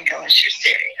get me drunk unless you're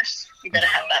serious. You better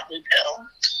have that blue pill.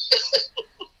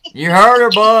 You heard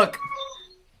her, Buck.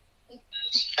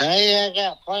 Hey, I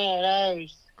got plenty of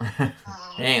those.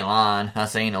 He ain't lying. I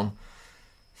seen him.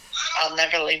 I'll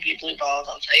never leave you blue balls,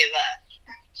 I'll tell you that.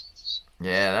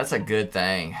 Yeah, that's a good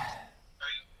thing.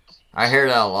 I hear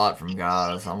that a lot from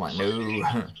guys. I'm like, no.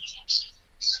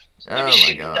 Oh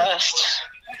my god. Dust.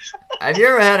 Have you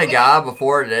ever had a guy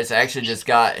before that's actually just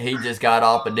got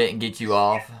off but didn't get you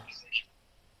off?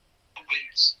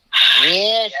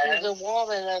 Yeah, she's a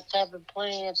woman that's happened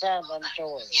plenty of times, I'm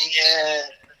sure. Yeah.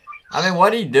 I mean,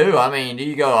 what do you do? I mean, do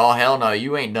you go, oh, hell no,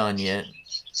 you ain't done yet?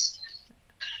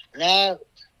 No.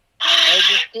 They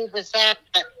just keep it silent.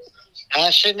 I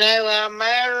should know I'm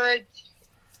married.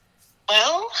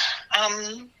 Well,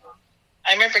 I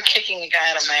remember kicking a guy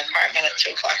out of my apartment at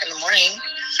 2 o'clock in the morning.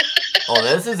 Oh,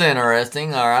 this is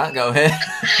interesting. All right, go ahead.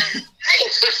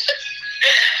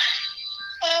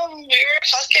 We were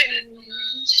fucking.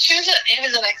 He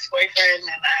was an ex-boyfriend,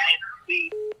 and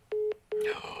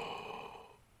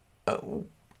Oh,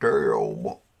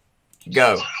 girl.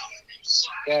 Go.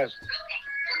 Go.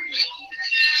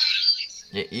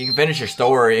 You can finish your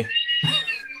story.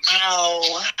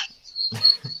 Oh.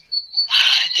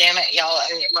 Damn it, y'all.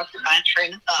 I interrupted my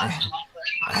train of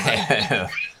thought.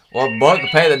 Well, Buck to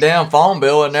pay the damn phone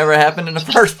bill, it never happened in the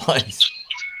first place.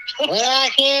 Well, I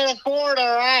can't afford it,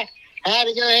 right? I had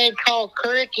to go ahead and call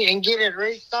Cricket and get it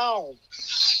restalled.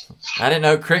 I didn't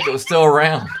know Cricket was still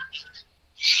around.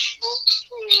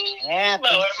 Yeah,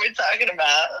 What were we talking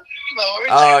about?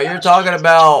 Oh, you're talking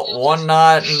about one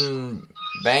night in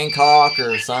Bangkok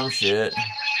or some shit.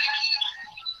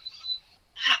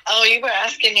 Oh, you were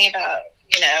asking me about,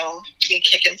 me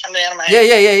kicking somebody out of my...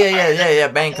 Yeah,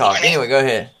 Bangkok. Anyway, go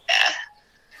ahead. Yeah.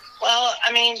 Well,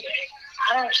 I mean,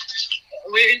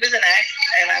 we was an ex,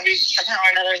 and we somehow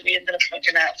or another, we ended up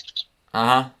hooking up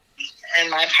in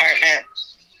my apartment.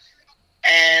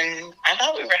 And I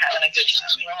thought we were having a good time.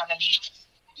 We were having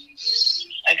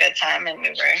a good time, and we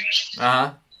were,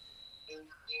 Uh-huh.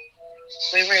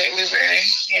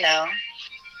 you know,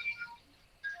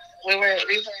 we were,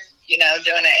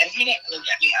 doing it, and he didn't really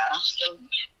get me off. So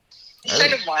he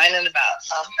started whining about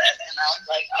something, and I was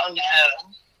like, oh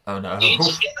no. Oh, no. You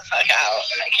just get the fuck out,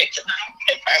 and I kicked him out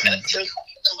for 5 minutes, 2 o'clock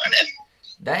in the morning.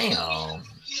 Damn.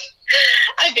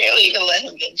 I barely even let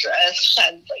him get dressed.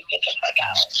 I'd like, get the fuck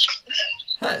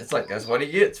out. It's like, that's what he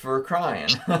gets for crying.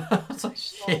 It's like,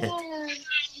 shit.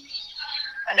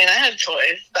 I mean, I had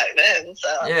toys back then,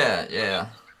 so. Yeah.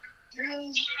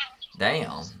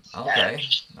 Damn.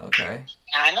 Okay.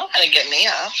 I know how to get me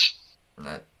off.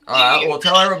 Alright, well,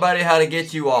 tell everybody how to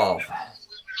get you off.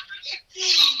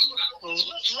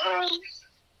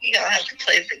 You don't have to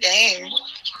play the game.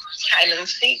 Hide and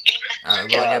seek. Alright,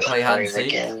 we're going to play hide and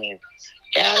seek.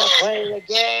 Gotta play the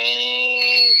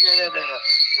game.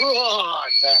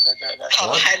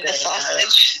 Hide the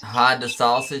sausage. Hide the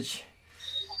sausage?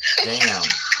 Damn.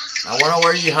 I wonder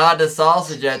where you hide the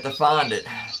sausage at to find it.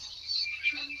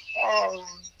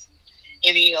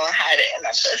 If you gonna hide it in my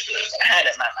pussy, hide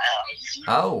it in my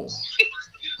mouth.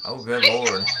 Oh, good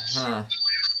lord. Huh.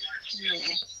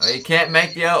 Well, you can't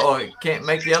make the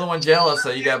other one jealous, so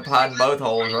you got to hide in both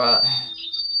holes, right?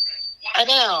 And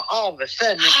now, all of a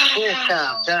sudden, it's quiz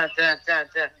time. Dun, dun, dun,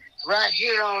 dun. Right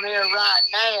here on air, right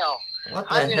now. What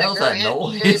the hell's that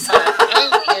noise? My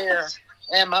pink hair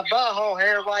and my butthole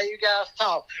hair while you guys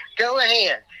talk. Go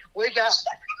ahead. We got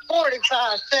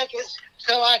 45 seconds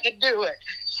so I can do it.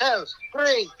 So,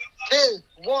 3, 2,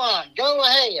 1, go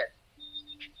ahead.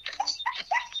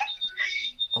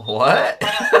 What?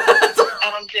 I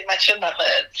don't do much in my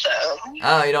butt, so.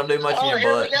 Oh, you don't do much in your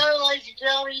Here butt. we go, ladies and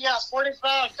gentlemen. You got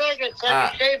 45 seconds. So I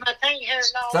can shave my pink hair and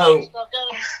all So, that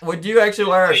stuff. would you actually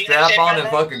wear a strap on and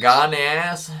fuck a guy in the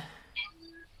ass?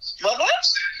 What?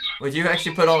 Would you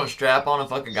actually put on a strap on and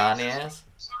fuck a guy in the ass?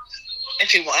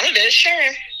 If you wanted it,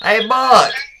 sure. Hey,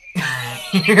 Buck!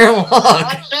 Here, look!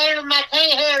 I'm shaving my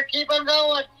pink hair. Keep on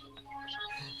going.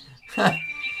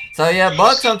 So, yeah,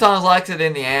 Buck sometimes likes it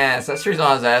in the ass. That's the reason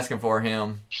I was asking for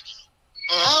him.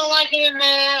 I don't like it in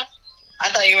there. I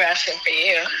thought you were asking for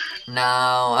you.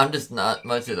 No, I'm just not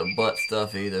much of the butt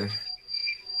stuff either.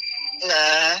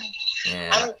 Nah.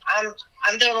 Yeah.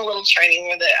 I'm doing a little training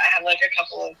with it. I have like a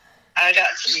couple of. I got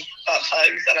some butt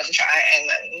plugs that I'm trying.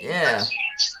 And Yeah.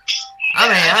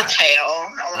 I have a tail.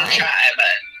 I want to try,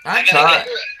 but I tried.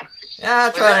 Yeah,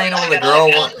 I tried anal with a girl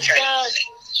one.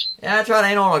 Yeah, I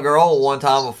tried anal with a girl one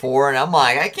time before, and I'm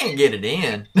like, I can't get it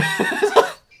in.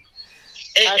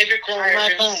 It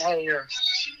requires.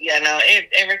 Yeah, no,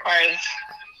 it requires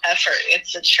effort.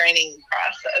 It's a training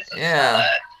process. Yeah.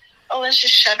 Let's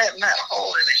just shove it in that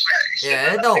hole and it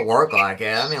Yeah, it don't work like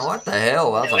that. I mean, what the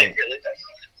hell? I was like,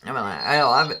 I mean, like,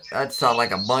 hell, I'd saw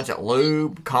like a bunch of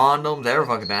lube, condoms, every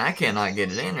fucking thing. I cannot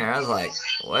get it in there. I was like,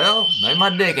 well, maybe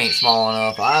my dick ain't small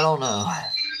enough. I don't know.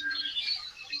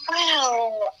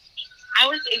 Well, I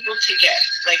was able to get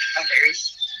like a very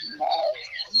small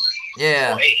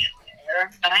Yeah. toy in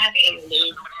there, but I have a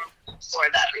lube for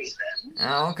that reason.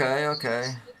 Oh,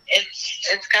 okay.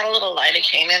 It's got a little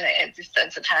lidocaine in it. It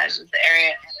desensitizes the area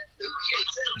and it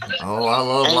lubricates it. Oh, I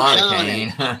love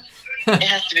lidocaine. It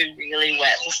has to be really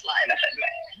wet to slide up in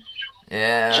there.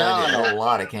 Yeah, I get a whole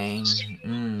lidocaine.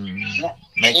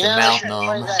 Makes your mouth numb.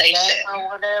 Or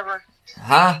whatever.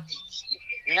 Huh?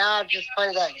 You know, I just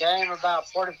played that game about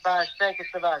 45 seconds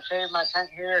about shaving my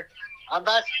tank here. I'm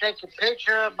about to take a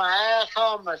picture of my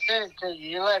asshole. I'm going to send it to you.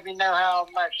 You let me know how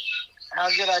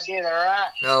good I did, all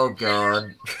right? Oh,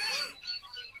 God.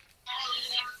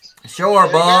 Sure,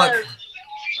 Buck.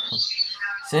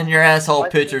 Send your asshole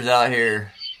pictures out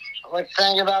here. What you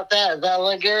think about that? Does that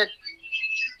look good?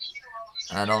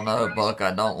 I don't know, Buck.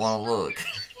 I don't want to look.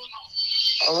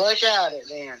 Well, look at it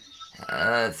then.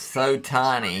 It's so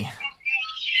tiny.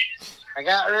 I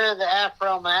got rid of the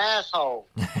afro on my asshole.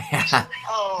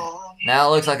 Oh. Now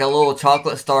it looks like a little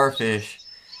chocolate starfish.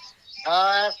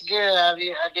 Oh, that's good. I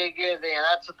did good then.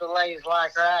 That's what the ladies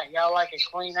like, right? Y'all like a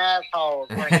clean asshole,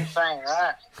 is what you're saying,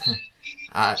 right?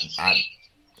 I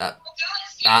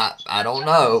don't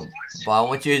know. Why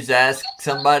don't you just ask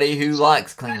somebody who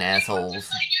likes clean assholes?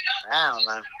 I don't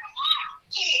know.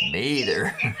 Me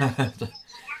either.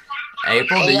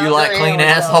 April, do you like clean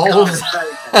assholes?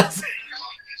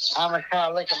 I'm going to try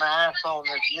licking my asshole in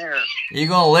this mirror. You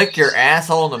gonna lick your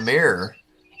asshole in the mirror?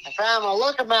 If I'm going to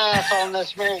look at my asshole in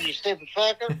this mirror, you stupid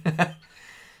fucker.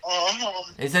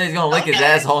 He said he's gonna lick his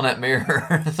asshole in that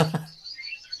mirror.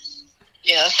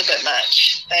 Yeah, that's a bit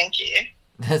much. Thank you.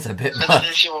 That's a bit For the much.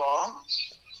 visual.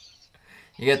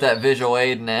 You got that visual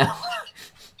aid now.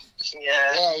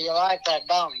 Yeah. Yeah, you like that,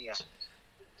 don't you?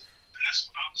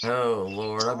 Oh,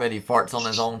 Lord. I bet he farts on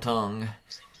his own tongue.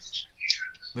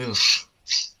 Oof.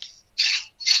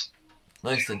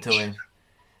 Listen to him.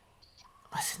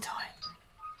 Listen to him.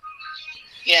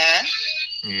 Yeah.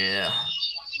 Yeah.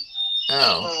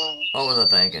 Oh. What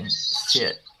was I thinking?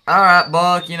 Shit. Alright,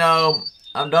 Buck,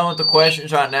 I'm done with the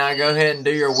questions right now. Go ahead and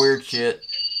do your weird shit.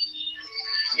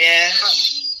 Yeah.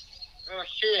 Oh,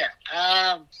 shit.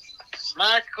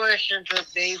 My questions would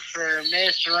be for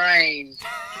Miss Rain.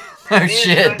 Oh,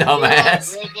 shit,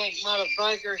 dumbass. Redneck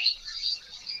motherfuckers.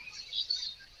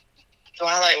 Do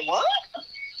I like what?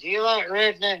 Do you like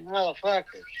redneck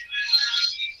motherfuckers?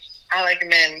 I like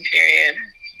men, period.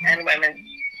 And women.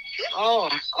 Oh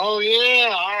yeah.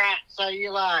 All right. So you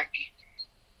like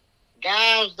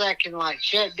guys that can like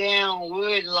chuck down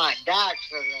wood, and like dykes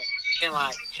that can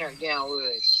like chuck down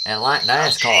wood. And like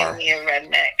NASCAR. Me a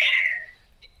redneck.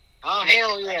 Oh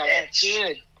hell yeah, that's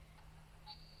good.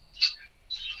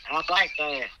 I like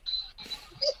that.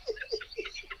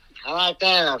 I like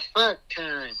that a fuck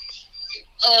ton.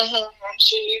 I'm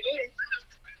sure you do.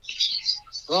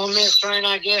 Well, Miss Rain,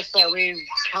 I guess that we've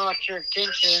caught your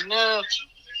attention enough.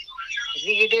 If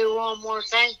you could do one more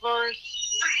thing for us,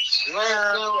 let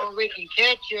us know where we can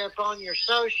catch you up on your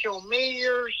social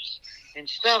medias and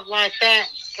stuff like that.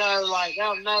 So, like,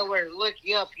 they'll know where to look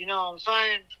you up, you know what I'm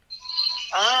saying?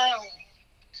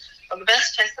 Well, the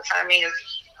best place to find me is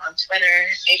on Twitter,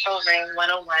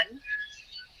 AprilRain101.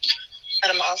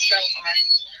 But I'm also on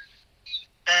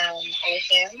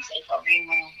OnlyFans,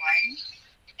 AprilRain101,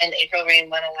 and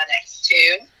AprilRain101X2.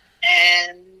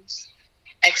 And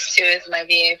X2 is my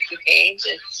VIP page.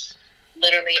 It's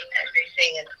literally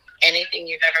everything and anything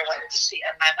you've ever wanted to see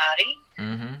on my body.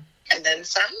 Mm-hmm. And then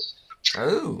some.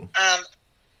 Oh.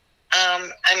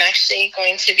 I'm actually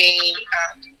going to be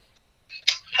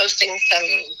posting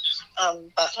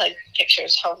some butt plug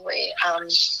pictures, hopefully,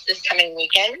 this coming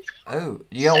weekend. Oh,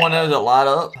 you got one of those that light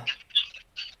up?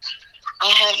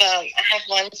 I have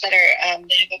ones that are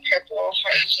they have a purple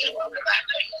heart shape on the back.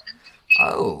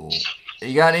 Oh,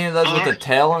 you got any of those with the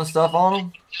tail and stuff on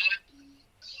them?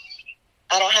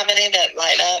 I don't have any that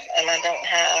light up, and I don't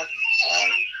have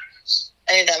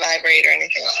any that vibrate or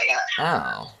anything like that.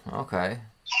 Oh, okay.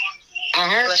 I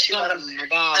heard Unless you want something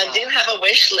about I do have a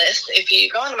wish list. If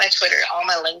you go onto my Twitter, all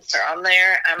my links are on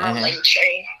there. I'm on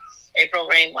Linktree,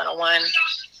 AprilRain101.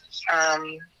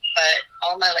 But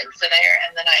all my links are there,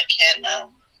 and then I can,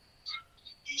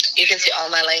 you can see all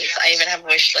my links. I even have a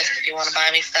wish list if you want to buy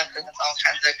me stuff. There's all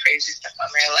kinds of crazy stuff on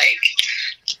there,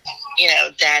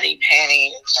 like, daddy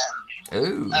panties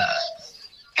Ooh.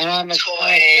 and I'm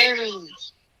assuming,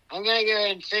 I'm going to go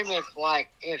ahead and assume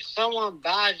if someone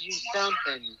buys you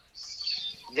something,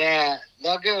 that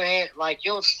they'll go ahead, like,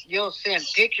 you'll send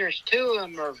pictures to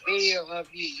them or video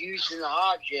of you using the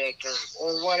object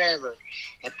or whatever,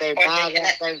 if they buy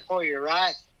that thing for you,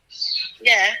 right?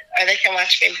 Yeah, or they can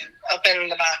watch me open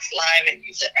the box live and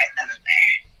use it right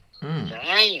then and there.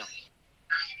 Damn.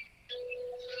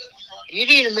 You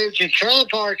need to move to the trailer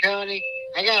park, honey.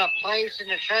 I got a place in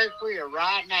the truck for you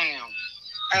right now.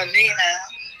 Oh, Nina.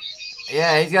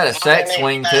 Yeah, he's got a set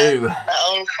swing, too. My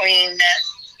own queen nest.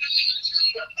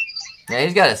 Yeah,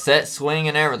 he's got a set swing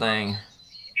and everything.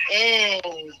 I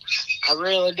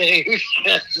really do.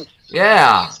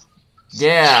 Yeah.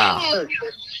 Yeah.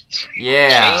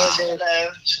 Yeah.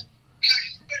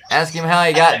 Ask him how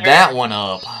he got that one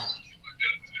up.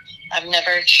 I've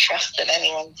never trusted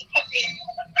anyone to put me.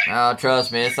 Oh,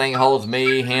 trust me, this thing holds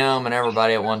me, him, and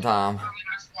everybody at one time.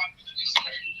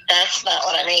 That's not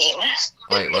what I mean.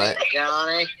 Wait, what?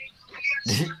 Johnny.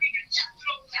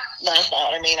 That's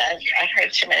not what I mean. I've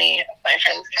heard too many of my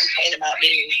friends complain about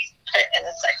being put in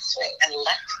a sex swing and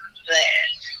left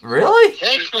there. Really?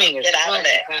 Sex swing is Get out of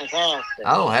it. fantastic.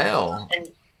 Oh, hell. And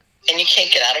you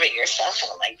can't get out of it yourself.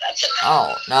 And I'm like, that's it.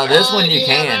 Oh, now this one you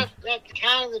can. That's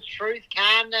kind of the truth,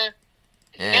 kind of.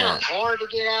 Kind Yeah. of hard to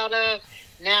get out of.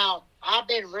 Now, I've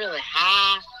been really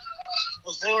high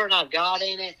before and I've got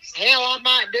in it. Hell, I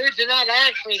might do it tonight,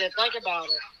 actually, to think about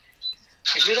it.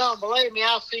 If you don't believe me,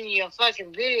 I'll send you a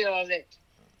fucking video of it.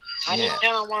 I just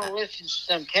kind of want to listen to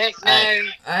some techno.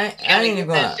 I ain't even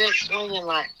gonna. Sex swinging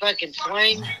like fucking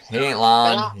swing. He ain't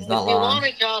lying. But He's not if you want lying.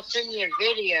 me to, I'll send you a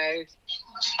video.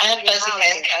 I have fuzzy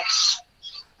handcuffs.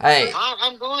 Hey,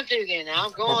 I'm going to then.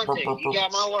 I'm going to. You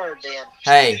got my word then.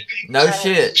 hey, no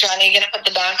shit. Johnny, you gonna put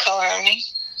the dog collar on me?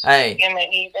 Hey, You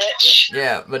make me bitch.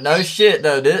 yeah, but no shit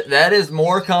though. That is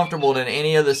more comfortable than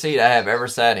any other seat I have ever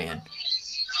sat in.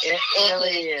 It really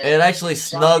is. It actually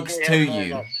snugs to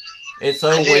you. It's so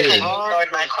I weird. ignored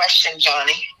my question,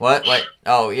 Johnny. What? Wait.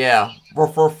 Oh yeah.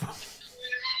 Woof, woof.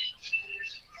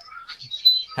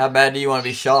 How bad do you want to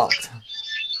be shocked?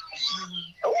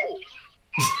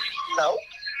 No.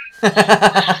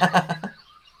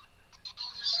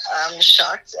 I'm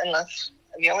shocked, and that's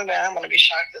the only way I'm going to be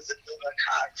shocked is if there's a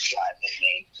cock slide with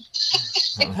me.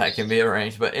 Well, that can be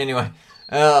arranged, but anyway,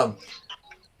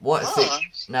 what? See,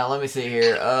 now let me see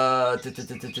here.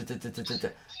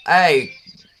 Hey,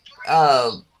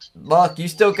 Buck, you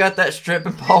still got that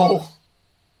stripping pole?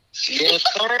 Yes,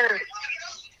 sir.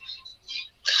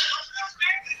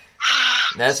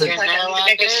 That's a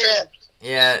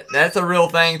yeah, that's a real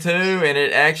thing too, and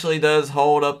it actually does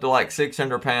hold up to like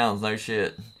 600 pounds. No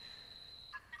shit.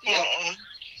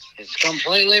 It's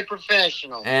completely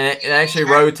professional. And it actually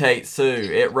rotates too.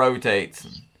 It rotates.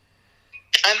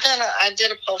 I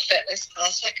did a pole fitness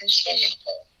class. I can show you.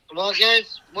 Well,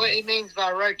 guys, what he means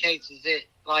by rotates is it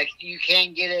like you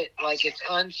can get it like it's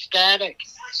unstatic,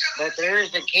 but there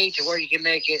is a key to where you can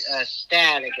make it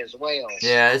static as well.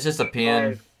 Yeah, it's just a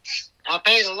pin. I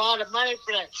paid a lot of money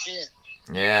for that shit.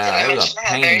 Yeah, it was a I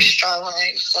have pain. very strong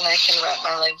legs, and I can wrap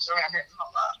my legs around it and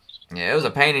hold on. Yeah, it was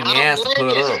a pain in the ass to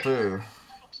put up too.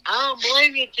 I don't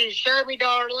believe you to show me,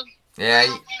 darling. Yeah,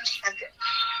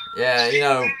 you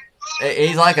know,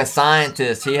 he's like a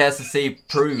scientist. He has to see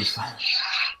proof.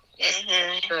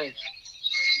 Mm-hmm.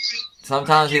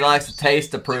 Sometimes he likes to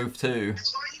taste the proof too.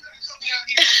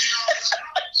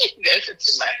 You know it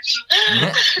too much.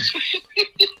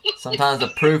 Sometimes the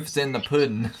proof's in the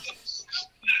pudding.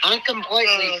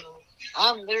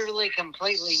 I'm literally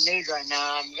completely nude right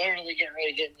now. I'm literally getting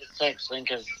ready to get into sex thing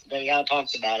because they all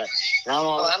talked about it. And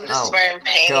I'm just wearing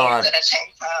panties and a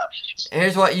tank top.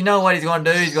 Here's what, you know what he's going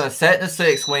to do? He's going to sit in the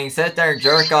six wing, sit there and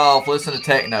jerk off, listen to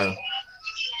techno.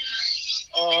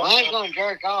 Well, I ain't going to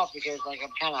jerk off because, like,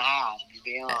 I'm kind of high, to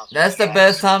be honest. That's the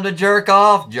best time to jerk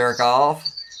off. Jerk off.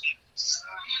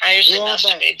 I usually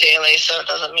masturbate daily, so it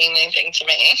doesn't mean anything to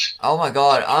me. Oh my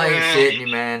god, I ain't shitting you,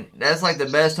 man. That's like the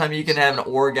best time you can have an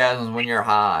orgasm when you're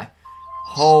high.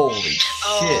 Holy shit.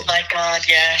 Oh my god,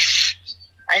 yes.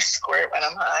 I squirt when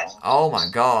I'm high. Oh my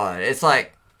god. It's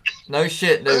like, no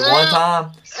shit, dude. One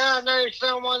time. I know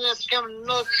someone that's coming to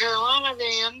North Carolina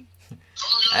then.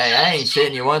 Hey, I ain't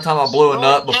shitting you. One time I blew a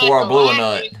nut before I blew a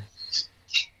nut.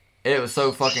 It was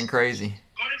so fucking crazy.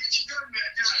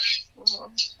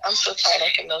 I'm so tired I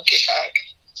can milk your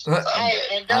cock. Hey,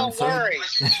 and don't worry.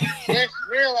 Just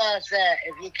realize that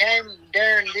if you came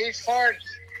during these parts,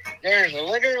 there's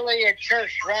literally a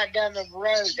church right down the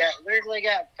road that literally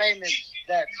got famous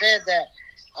that said that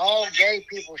all gay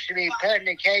people should be put in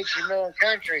a cage in the middle of the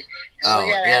country. Oh,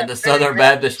 yeah, the Southern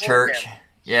Baptist Church.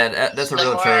 Yeah, that's a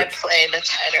real church. The more I play, the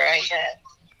tighter I get.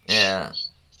 Yeah.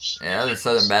 Yeah, that's a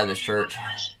Southern Baptist Church.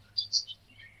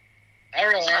 I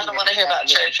don't want to hear about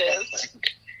churches.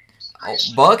 Oh,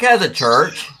 Buck has a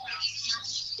church.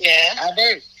 Yeah. I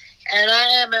do. And I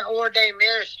am an ordained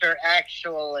minister,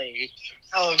 actually.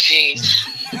 Oh, jeez.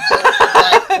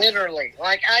 Like, literally.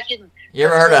 Like, I can... You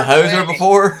ever heard of Hoser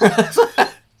before?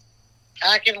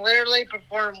 I can literally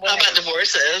perform How about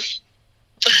divorces?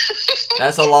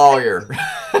 That's a lawyer.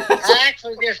 I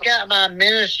actually just got my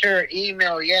minister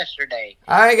email yesterday.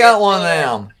 I ain't got one of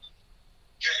them.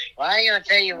 Well, I ain't going to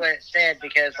tell you what it said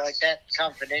because, like, that's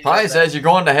confidential. Probably says you're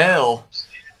going to hell.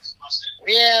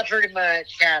 Yeah, pretty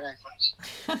much, kind of.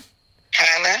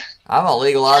 Kinda. I'm a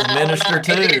legalized minister,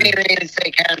 too. I didn't even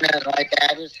say kind of like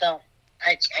that. I just don't,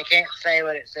 I can't say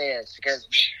what it says because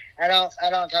I don't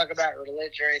talk about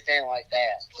religion or anything like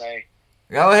that. So.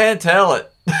 Go ahead and tell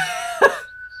it.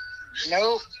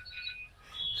 Nope.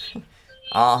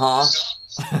 Uh-huh.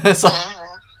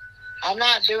 I'm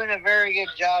not doing a very good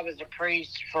job as a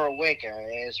priest for Wicca,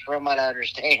 is from what I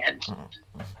understand.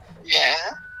 Yeah.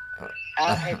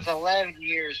 It's 11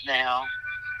 years now.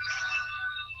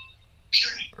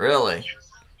 Really?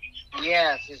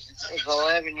 Yes, it's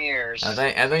 11 years. I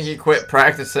think you quit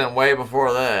practicing way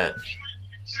before that.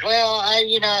 Well,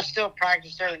 I still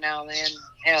practice every now and then.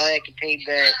 Hell, heck,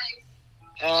 but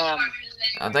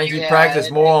I think you practice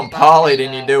more on Polly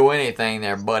than you do anything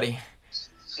there, buddy.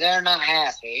 They're not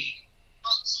happy.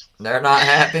 They're not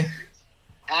happy?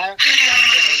 I haven't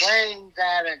done weddings,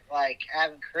 I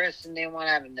haven't christened anyone,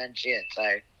 I haven't done shit,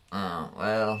 so. Oh,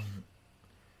 well,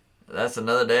 that's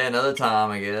another day, another time,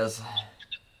 I guess.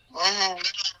 Mm-hmm.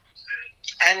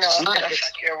 I know I'm gonna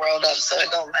fuck your world up, so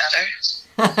it don't matter.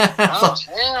 Oh,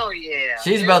 hell yeah.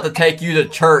 She's about to take you to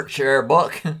church,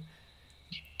 Buck.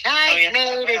 Take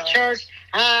me to church.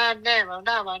 I never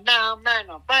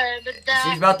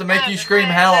She's about to make you scream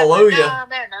hallelujah. How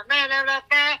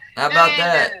about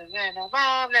that?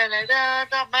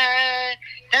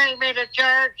 Take me to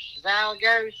church. That's how it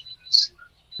goes.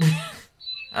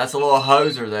 That's a little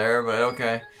hoser there, but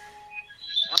okay.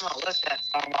 I'm gonna look that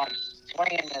song on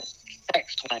playing this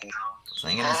sex thing.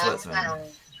 Singing and sweat swinging.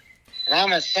 And I'm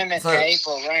gonna send it to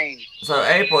April Rain. So,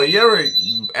 April, you ever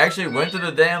actually went to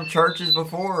the damn churches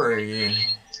before, or are you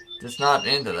just not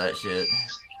into that shit?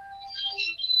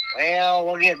 Well,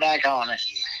 we'll get back on it.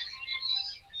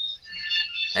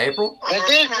 April? But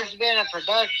this has been a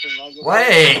production.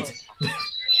 Wait!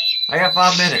 I got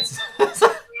 5 minutes.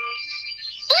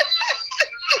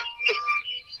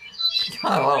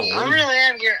 God, I really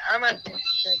am here. I'm at the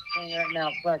thing right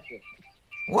now. Fuck it.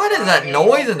 What is that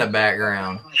noise in the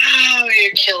background? Oh,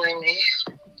 you're killing me.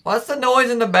 What's the noise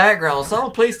in the background?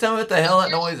 Someone please tell me what the hell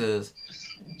that noise is.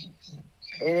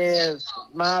 It is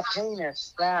my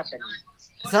penis slapping.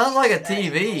 It sounds like a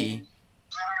TV.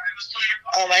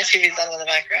 Oh, my TV's on in the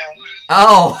background.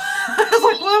 Oh, I was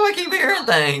like, why do I keep hearing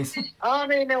things? I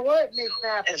don't even know what me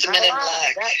snapping. It's Men in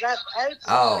Black. That's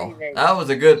Oh, TV. that was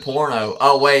a good porno.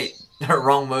 Oh, wait,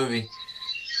 wrong movie.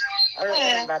 I really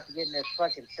am about to get in this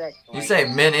fucking sex You swing.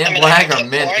 say Men in Black or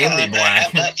Men in the I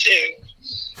Black? have that too.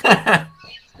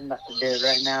 I'm about to do it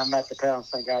right now. I'm about to put on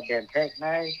some goddamn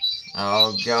techno.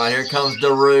 Oh, God, here comes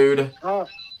Darude. Oh,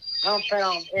 I'm put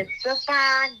on It's a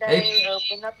Fine Day.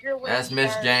 Open up your window. That's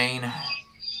Miss Jane.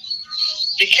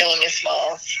 You're killing me,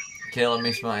 Smalls. Killing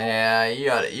me, smile.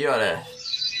 Yeah,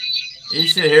 you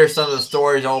should hear some of the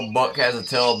stories old Buck has to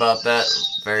tell about that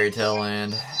fairy tale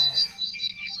land.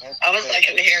 I was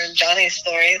liking to hear Johnny's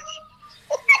stories.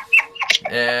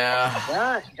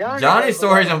 Yeah. Johnny's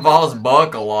stories involves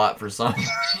Buck a lot for some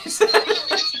reason.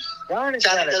 Johnny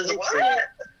does what?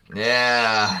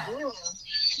 Yeah.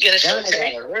 Get a Johnny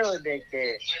show got a really big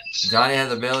dick. Johnny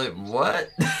has a belly. What?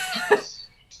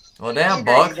 Well, damn,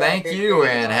 Buck, thank you.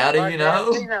 And how do you know?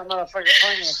 I've seen that motherfucker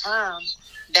plenty of times.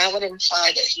 That would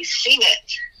imply that he's seen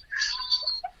it.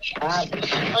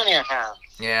 Plenty of times.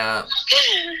 Yeah.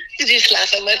 Did you slap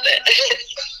him with it?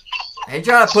 He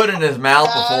tried to put it in his mouth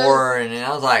before, and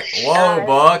I was like, whoa,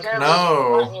 Buck,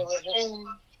 no.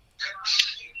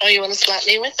 Oh, you want to slap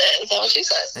me with it? Is that what you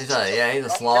said? He's like, yeah, he's a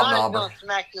slob Johnny's knobber. gonna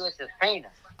smack you with his penis.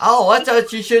 Oh, that's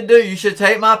what you should do. You should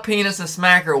take my penis and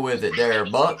smack her with it there,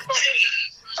 Buck.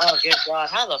 Oh, good God.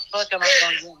 How the fuck am I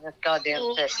going to get in this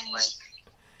goddamn sex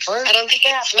swing? I don't think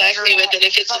I'd smack me with it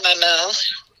if it's in my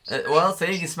mouth. Well,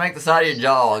 see, you can smack the side of your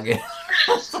jaw again.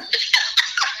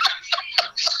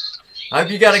 I hope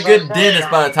you got a good dentist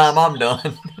by the time I'm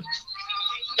done.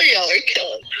 Y'all are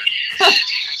killing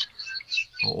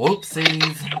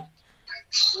Whoopsies.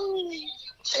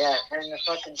 Yeah, turn the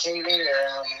fucking TV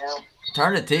around now.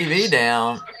 Turn the TV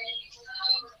down.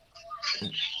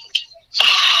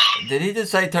 Did he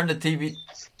just say turn the TV?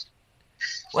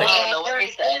 Wait. I don't know what Turn he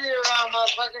the said. TV around,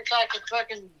 motherfucker, so I can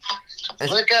fucking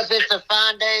look up It's a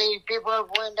Fine Day, people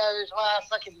open windows while I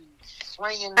fucking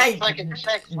swinging the Hey, fucking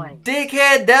sex swing.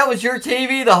 Dickhead, that was your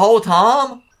TV the whole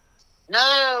time?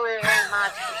 No, it ain't my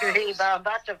TV, but I'm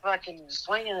about to fucking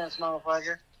swing in this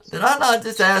motherfucker. Did I not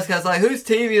just ask? I was like, whose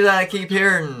TV did I keep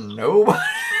hearing? Nobody.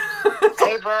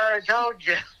 Hey, bro, I told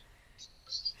you.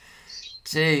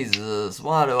 Jesus,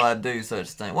 why do I do such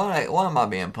a thing? Why am I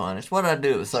being punished? What did I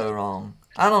do that was so wrong?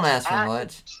 I don't ask for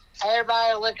much.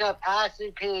 Everybody look up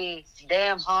ICP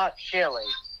damn hot chili.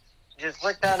 Just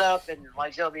look that up and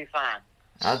like you'll be fine.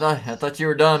 I thought you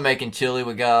were done making chili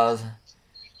with guys.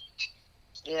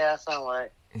 Yeah,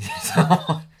 somewhat.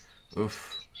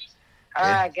 Oof.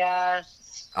 Alright,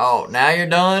 guys. Oh, now you're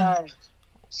done?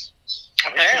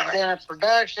 It's been a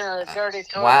production of the Dirty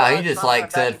Toy Wow, Box. he just I'm like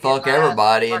about said to fuck get my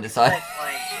everybody ass and decided sex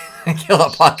swing. to kill the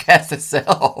podcast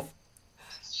itself.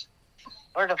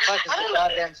 Where the fuck is the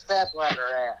goddamn stepladder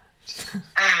at?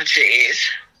 Oh, jeez.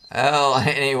 Oh,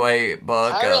 anyway,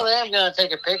 Buck. I really am gonna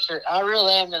take a picture. I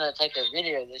really am gonna take a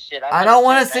video of this shit. I don't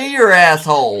want to see your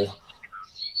asshole.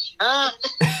 Huh?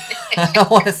 I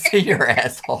don't want to see your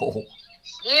asshole.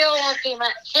 You don't want to see my...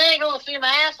 She ain't gonna see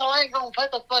my asshole. I ain't gonna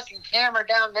put the fucking camera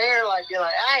down there like you're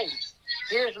like, hey,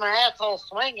 here's my asshole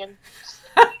swinging.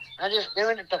 I'm just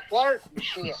doing it to flirt and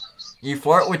shit. You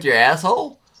flirt with your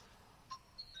asshole?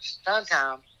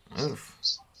 Sometimes. Oof.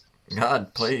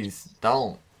 God, please,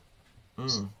 don't.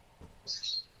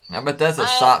 I bet that's a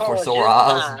shot for sore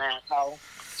eyes.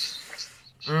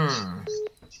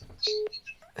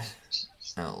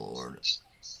 Oh, Lord.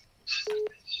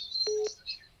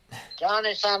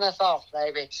 Johnny, sign us off,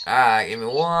 baby. Alright, give me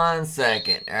 1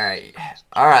 second.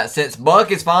 Alright, since Buck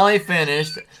is finally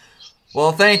finished,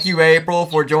 well, thank you, April,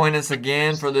 for joining us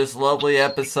again for this lovely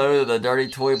episode of the Dirty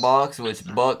Toy Box, which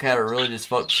Buck had to really just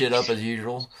fuck shit up as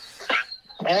usual.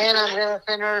 And I'm gonna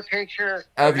send her a picture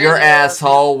Of your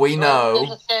asshole, we know.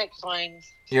 The sex swing.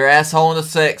 Your asshole in the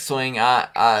sex swing,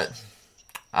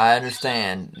 I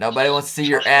understand. Nobody wants to see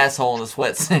your asshole in the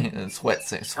sweat swing. I'm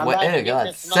about to Oh get God,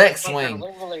 this sex motherfucker swing.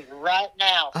 literally right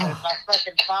now. So if I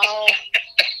fucking fall,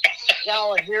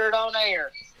 y'all will hear it on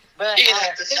air. But You're gonna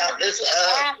have to sound this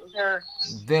up. after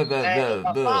if I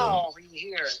The fall, you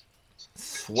hear it.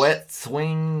 sweat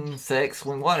swing, sex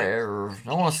swing, whatever.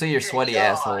 I want to see your sweaty God.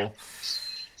 asshole.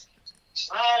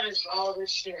 Why does all this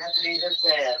shit have to be this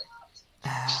bad?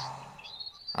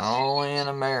 Only in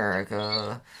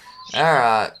America.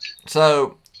 Alright,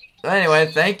 so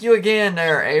anyway, thank you again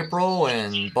there, April,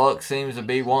 and Buck seems to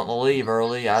be wanting to leave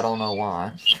early. I don't know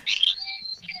why.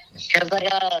 Because I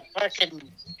gotta fucking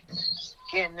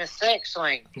get in the sex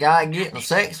swing. Gotta get in the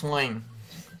sex swing.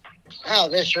 Oh,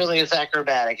 this really is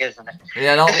acrobatic, isn't it?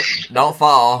 Yeah, don't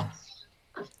fall.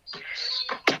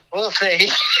 We'll see.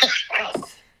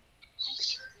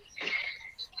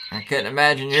 I couldn't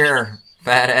imagine your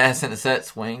fat ass in a set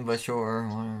swing, but sure,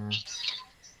 whatever.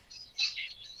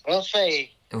 We'll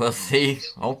see. We'll see.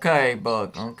 Okay,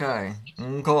 Buck. Okay.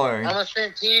 I'm gonna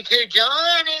send to you too,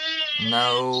 Johnny.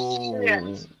 No.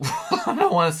 Yeah. I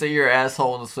don't want to see your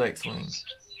asshole in the sex swing.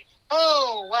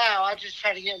 Oh, wow. I just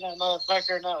tried to get in that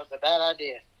motherfucker, and that was a bad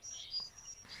idea.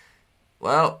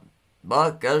 Well,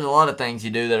 Buck, there's a lot of things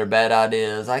you do that are bad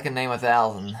ideas. I can name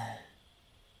 1,000.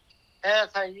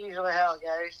 That's usually how it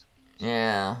goes.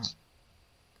 Yeah.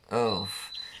 Oh.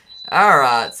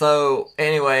 Alright, so,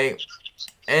 anyway,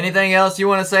 anything else you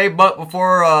want to say, Buck,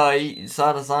 before you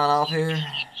decide to sign off here?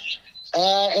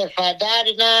 If I die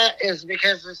tonight, it's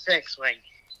because of the sex swing.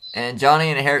 And Johnny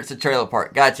inherits the trailer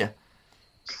park. Gotcha.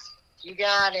 You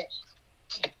got it.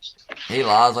 He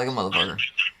lies like a motherfucker.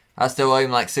 I still owe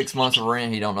him like 6 months of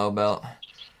rent he don't know about.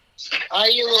 Are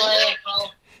you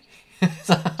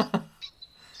asshole?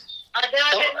 I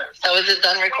got it. So is it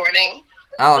done recording?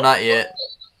 Oh, not yet.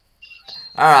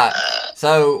 Alright,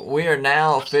 so we are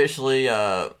now officially,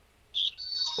 we're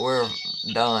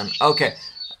done. Okay,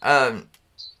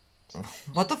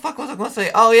 what the fuck was I going to say?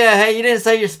 Oh yeah, hey, you didn't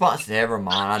say your sponsor. Never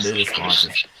mind, I do the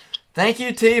sponsors. Thank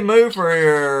you, T-Moo,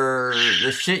 for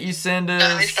the shit you send us.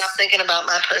 Let me stop thinking about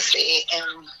my pussy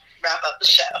and wrap up the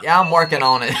show. Yeah, I'm working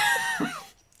on it.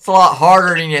 It's a lot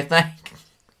harder than you think.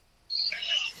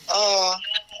 Oh,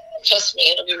 trust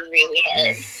me, it'll be really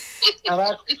hard. I'm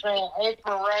about to say,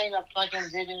 April Rain, a fucking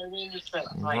video in the sex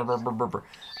swing.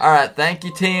 Alright, thank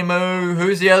you, T-Moo.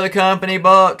 Who's the other company,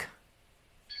 Buck?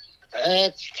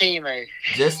 It's Timu.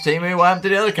 Just T-Moo. What happened to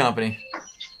the other company?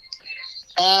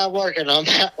 Working on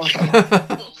that one.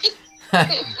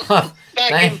 Fucking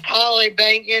Thank-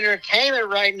 Polybank Entertainment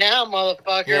right now,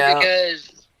 motherfucker, Yeah.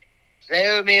 because they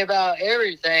owe me about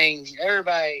everything.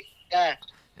 Everybody. Yeah.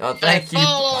 Oh, thank you,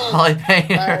 follow- Polly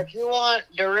Painter. If you want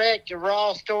direct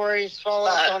raw stories, follow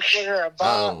us on Twitter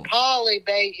about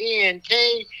Polybank ENT.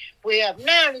 We have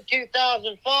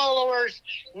 92,000 followers.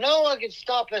 No one can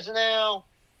stop us now.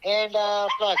 And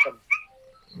fuck them.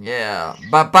 Yeah,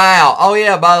 but bow. Oh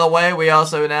yeah, by the way, we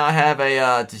also now have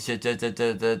a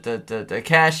the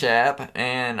Cash App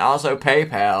and also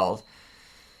PayPal.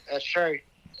 That's true.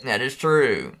 That is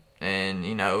true, and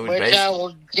you know, Which I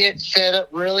will get set up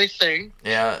really soon.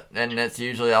 yeah, and that's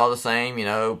usually all the same. You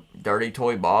know, Dirty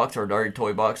Toy Box or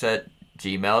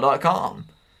dirtytoybox@gmail.com.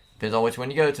 Depends on which one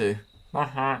you go to.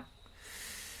 All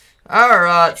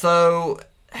right, so.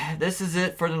 This is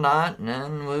it for tonight, and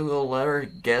then we will let our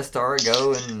guest star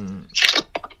go and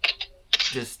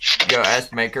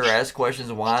just make her ask questions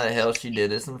of why the hell she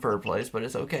did this in the first place, but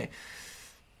it's okay.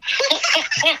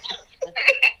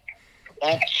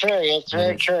 That's true. It's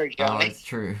very true, Oh, Johnny. it's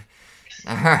true.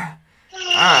 Alright.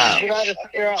 Alright. You gotta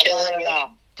figure out why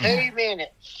now. 2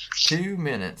 minutes. 2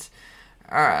 minutes.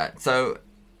 Alright, so,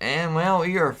 and well,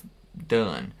 we are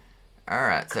done.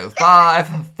 Alright, so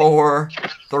 5, 4,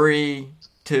 3,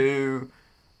 2,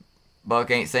 Buck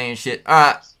ain't saying shit.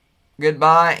 Alright,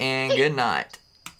 goodbye and good night.